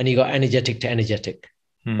 and you got energetic to energetic.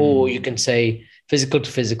 Or you can say physical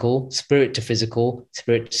to physical, spirit to physical,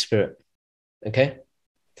 spirit to spirit. Okay.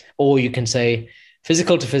 Or you can say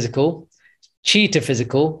physical to physical, chi to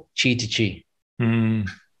physical, chi to chi.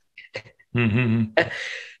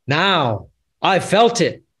 Now, I felt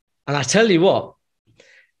it. And I tell you what,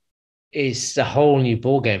 it's a whole new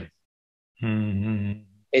ball game.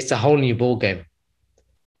 It's a whole new ball game,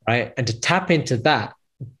 right? And to tap into that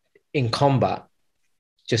in combat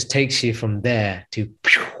just takes you from there to,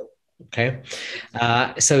 okay.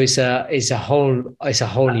 So it's a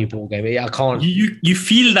whole new ball game. I can't. You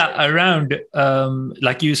feel that around,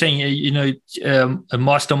 like you were saying,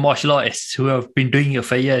 master martial artists who have been doing it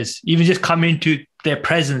for years. Even just come into their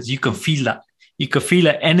presence, you can feel that. You can feel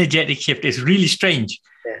an energetic shift. It's really strange.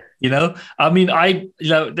 Yeah. I mean,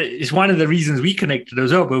 it's one of the reasons we connected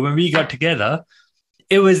as well. But when we got together,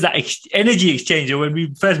 it was that energy exchange. And when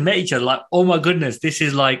we first met each other, like, oh my goodness, this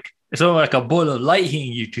is like, it's almost like a ball of light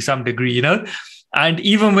hitting you to some degree, And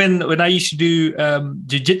even when I used to do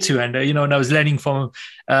jiu-jitsu, and when I was learning from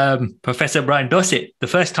Professor Brian Dossett, the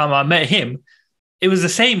first time I met him, it was the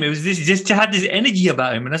same. It was this, just had this energy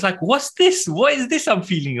about him. And I was like, what's this? What is this I'm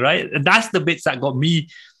feeling, right? And that's the bits that got me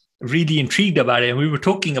really intrigued about it. And we were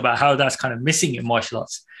talking about how that's kind of missing in martial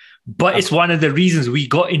arts. But it's one of the reasons we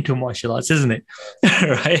got into martial arts, isn't it?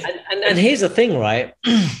 Right. And here's the thing, right?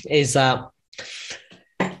 Is that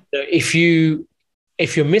if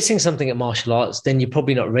you're missing something at martial arts, then you're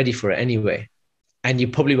probably not ready for it anyway. And you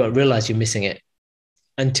probably won't realize you're missing it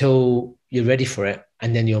until you're ready for it,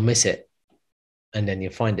 and then you'll miss it. And then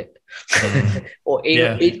you'll find it.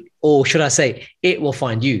 Or should I say, it will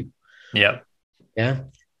find you. Yeah. Yeah.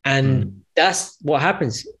 And that's what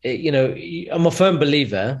happens. I'm a firm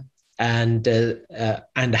believer, and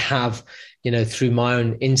have, through my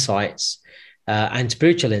own insights and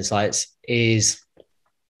spiritual insights, is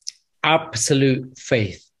absolute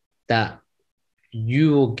faith that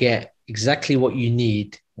you will get exactly what you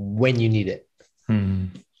need when you need it. All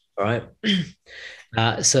right.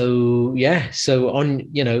 So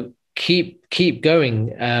on, keep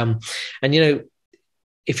going. And,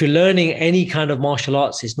 if you're learning any kind of martial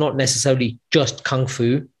arts, it's not necessarily just Kung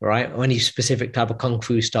Fu, right? Or any specific type of Kung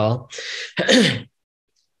Fu style.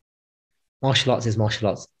 Martial arts is martial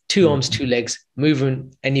arts. 2 arms, 2 legs,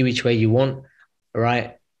 moving any which way you want,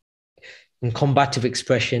 right? In combative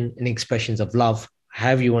expression, in expressions of love,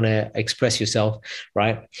 however you want to express yourself,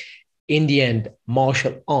 right? In the end,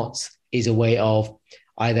 martial arts is a way of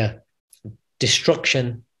either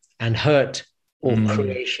destruction and hurt, or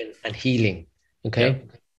creation and healing. Okay. Yeah.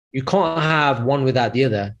 You can't have one without the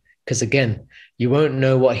other, because again, you won't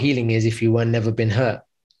know what healing is if you were never been hurt.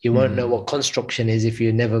 You won't know what construction is if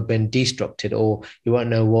you've never been destructed, or you won't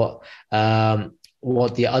know what the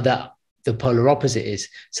polar opposite is.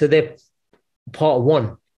 So they're part of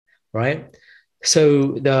one, right?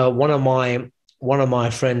 So one of my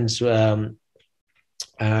friends, who's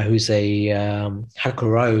a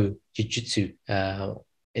Hakurao Jiu-Jitsu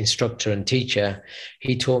instructor and teacher,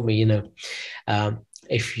 he taught me,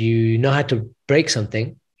 if you know how to break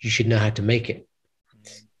something, you should know how to make it,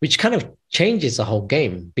 which kind of changes the whole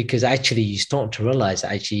game, because actually you start to realize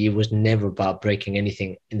actually it was never about breaking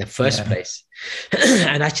anything in the first place.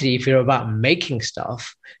 And actually, if you're about making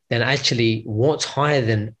stuff, then actually what's higher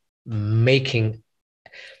than making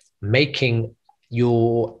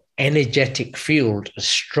your energetic field as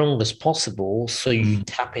strong as possible, so you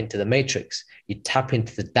tap into the matrix, you tap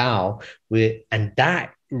into the Tao, and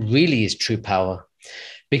that really is true power.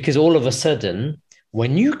 Because all of a sudden,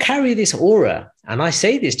 when you carry this aura, and I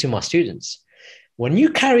say this to my students, when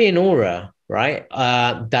you carry an aura, right,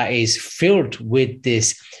 that is filled with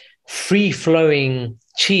this free-flowing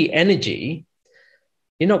chi energy,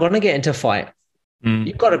 you're not going to get into a fight.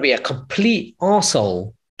 You've got to be a complete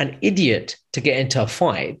arsehole, an idiot, to get into a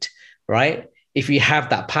fight, right? If you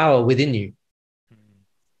have that power within you,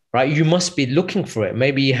 right? You must be looking for it.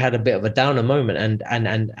 Maybe you had a bit of a downer moment, and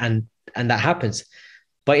that happens,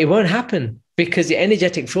 but it won't happen because the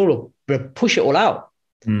energetic field will push it all out,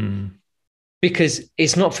 because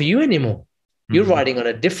it's not for you anymore. You're riding on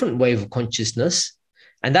a different wave of consciousness,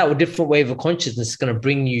 and that different wave of consciousness is going to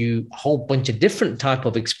bring you a whole bunch of different type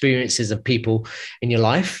of experiences of people in your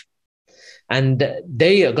life. And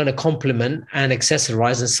they are going to complement and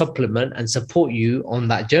accessorize and supplement and support you on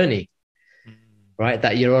that journey, right,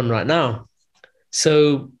 that you're on right now.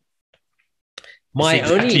 So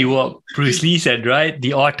exactly what Bruce Lee said, right?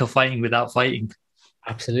 The art of fighting without fighting.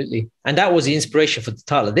 Absolutely. And that was the inspiration for the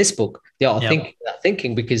title of this book, The Art of Thinking Without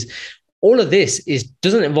Thinking, because all of this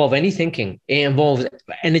doesn't involve any thinking. It involves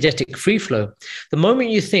energetic free flow. The moment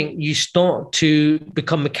you think, you start to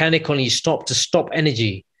become mechanical and you stop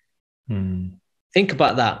energy. Think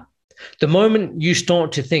about that. The moment you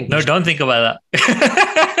start to think... No, don't think about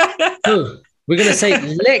that. No, we're going to say,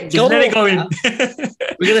 let go. Let it go in.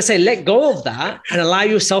 We're going to say, let go of that and allow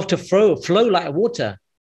yourself to flow like water.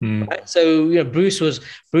 Right? So, Bruce was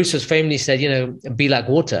famously said, be like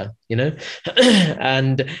water, and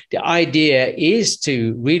the idea is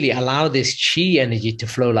to really allow this chi energy to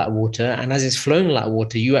flow like water. And as it's flowing like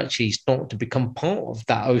water, you actually start to become part of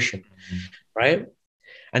that ocean, right?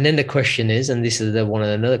 And then the question is, and this is one of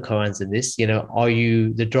another koans in this, are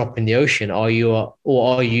you the drop in the ocean? Or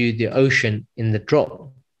are you the ocean in the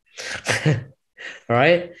drop? All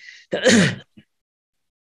right.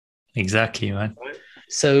 Exactly, man.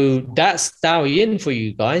 So that's Tao Yin for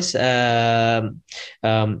you guys, or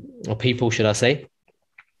people, should I say?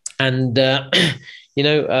 And go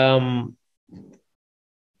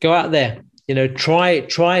out there,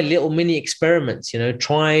 try little mini experiments,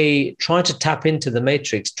 try to tap into the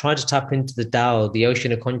matrix, try to tap into the Tao, the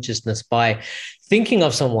ocean of consciousness, by thinking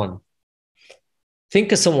of someone.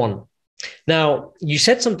 Think of someone. Now, you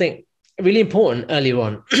said something really important earlier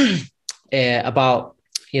on about,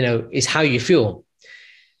 is how you feel.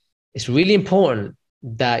 It's really important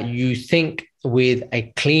that you think with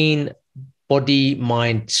a clean body,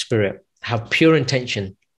 mind, spirit, have pure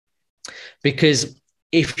intention. Because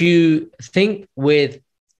if you think with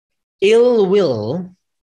ill will,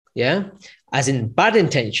 as in bad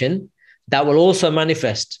intention, that will also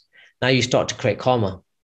manifest. Now you start to create karma.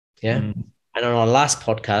 And on our last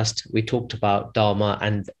podcast, we talked about dharma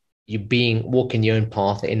and you walking your own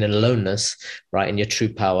path in aloneness, right? In your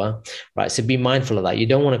true power, right? So be mindful of that. You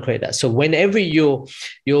don't want to create that. So whenever you're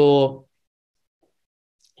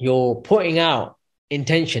putting out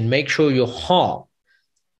intention, make sure your heart,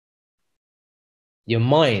 your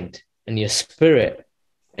mind, and your spirit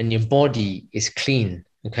and your body is clean.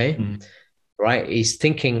 Okay, right? It's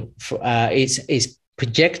thinking. It's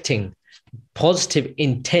projecting positive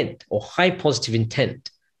intent or high positive intent,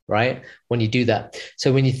 right? When you do that.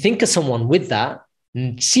 So when you think of someone with that,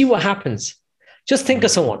 see what happens. Just think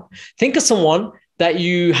of someone. Think of someone that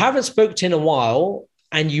you haven't spoken to in a while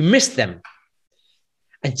and you miss them,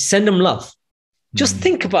 and send them love. Just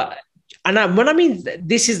think about it. And when I mean,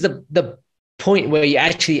 this is the point where you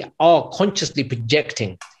actually are consciously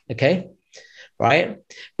projecting, okay? Right?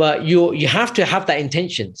 But you have to have that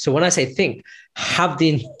intention. So when I say think, have the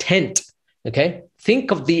intent, okay?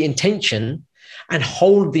 Think of the intention and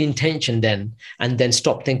hold the intention then, and then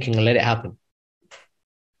stop thinking and let it happen.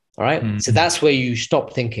 All right? So that's where you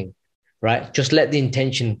stop thinking, right? Just let the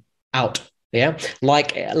intention out. Yeah.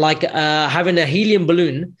 Like having a helium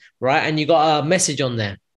balloon, right? And you got a message on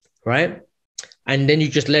there, right? And then you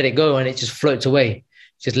just let it go and it just floats away.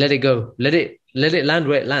 Just let it go. Let it land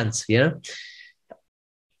where it lands,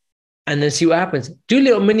 and then see what happens. Do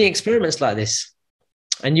little mini experiments like this,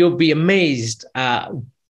 and you'll be amazed at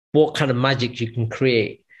what kind of magic you can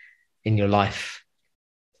create in your life.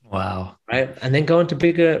 Wow. Right. And then go on to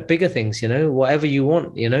bigger things, whatever you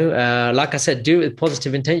want, like I said, do it with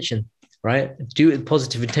positive intention, right? Do it with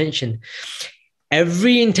positive intention.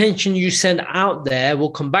 Every intention you send out there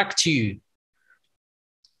will come back to you.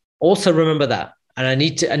 Also remember that. And I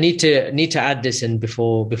need to add this in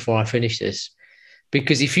before I finish this,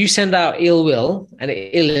 because if you send out ill will and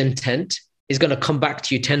ill intent, it's going to come back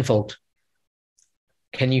to you tenfold.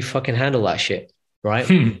 Can you fucking handle that shit? Right.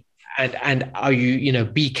 And are you,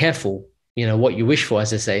 be careful, what you wish for,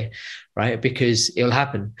 as I say, right? Because it'll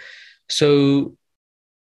happen. So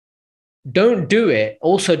don't do it.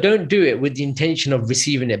 Also, don't do it with the intention of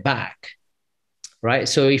receiving it back, right?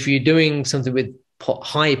 So if you're doing something with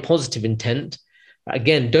high positive intent,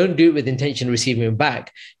 again, don't do it with intention of receiving it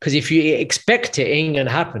back, because if you expect it, it ain't going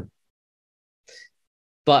to happen.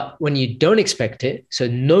 But when you don't expect it, so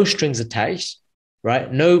no strings attached,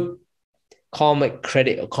 right? No karmic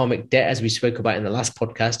credit or karmic debt, as we spoke about in the last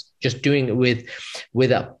podcast, just doing it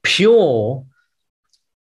with a pure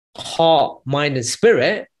heart, mind, and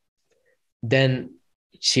spirit, then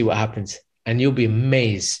see what happens. And you'll be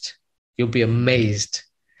amazed. You'll be amazed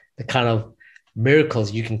the kind of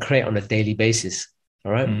miracles you can create on a daily basis.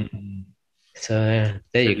 All right. So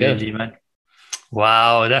there you go. Man.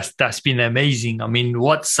 Wow, that's been amazing. I mean,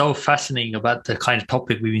 what's so fascinating about the kind of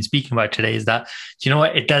topic we've been speaking about today is that, you know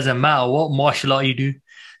what, it doesn't matter what martial art you do,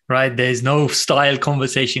 right? There's no style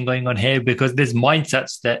conversation going on here, because this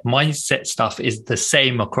mindset stuff is the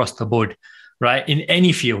same across the board, right? In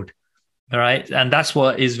any field, all right? And that's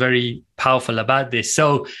what is very powerful about this.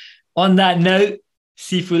 So on that note,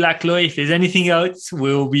 Sifu Lak, if there's anything else,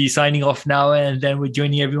 we'll be signing off now, and then we're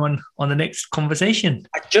joining everyone on the next conversation.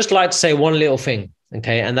 I'd just like to say one little thing,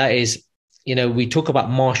 okay? And that is, we talk about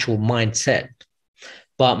martial mindset,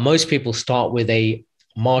 but most people start with a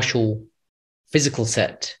martial physical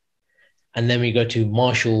set, and then we go to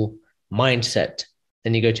martial mindset,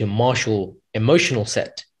 then you go to martial emotional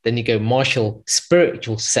set, then you go martial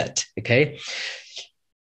spiritual set, okay?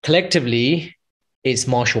 Collectively, it's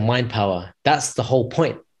martial mind power. That's the whole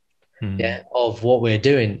point of what we're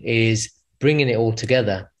doing, is bringing it all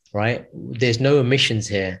together, right? There's no omissions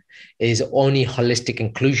here. It is only holistic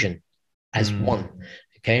inclusion as one,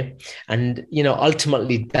 okay? And,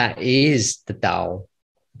 ultimately that is the Tao,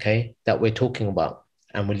 okay, that we're talking about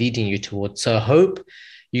and we're leading you towards. So I hope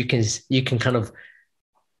you can kind of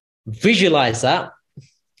visualize that,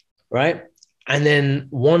 right? And then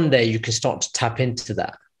one day you can start to tap into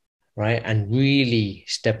that, right? And really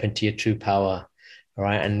step into your true power,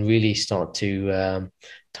 right? And really start to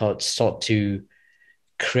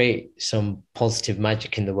create some positive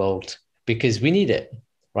magic in the world, because we need it,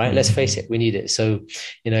 right? Let's face it, we need it. So,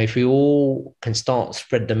 if we all can start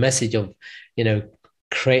spread the message of,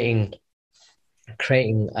 creating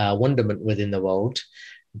wonderment within the world,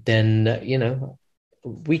 then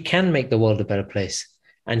we can make the world a better place.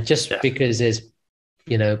 And just because there's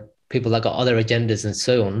people that got other agendas and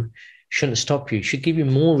so on, shouldn't stop you. Should give you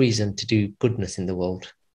more reason to do goodness in the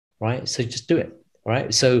world, right? So just do it.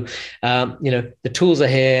 Right. So, the tools are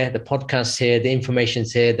here, the podcast's here, the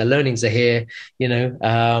information's here, the learnings are here,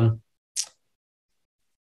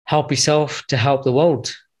 help yourself to help the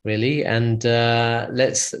world, really. And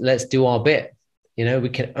let's do our bit. We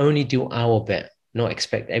can only do our bit, not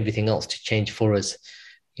expect everything else to change for us,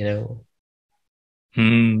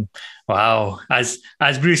 Wow. As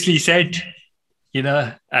Bruce Lee said,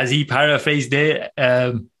 as he paraphrased it,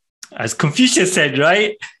 as Confucius said,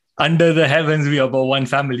 right? Under the heavens, we are but one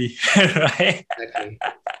family, right?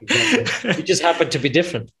 Exactly. We just happen to be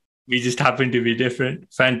different.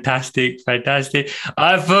 Fantastic. All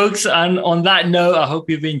right, folks. And on that note, I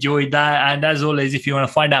hope you've enjoyed that. And as always, if you want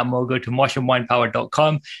to find out more, go to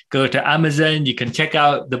mastermindpower.com, go to Amazon. You can check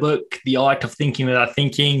out the book, The Art of Thinking Without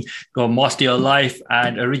Thinking, go Master Your Life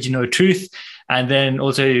and Original Truth. And then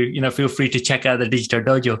also, feel free to check out the Digital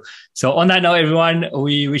Dojo. So on that note, everyone,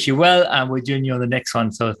 we wish you well, and we'll join you on the next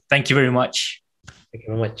one. So thank you very much. Thank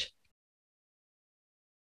you very much.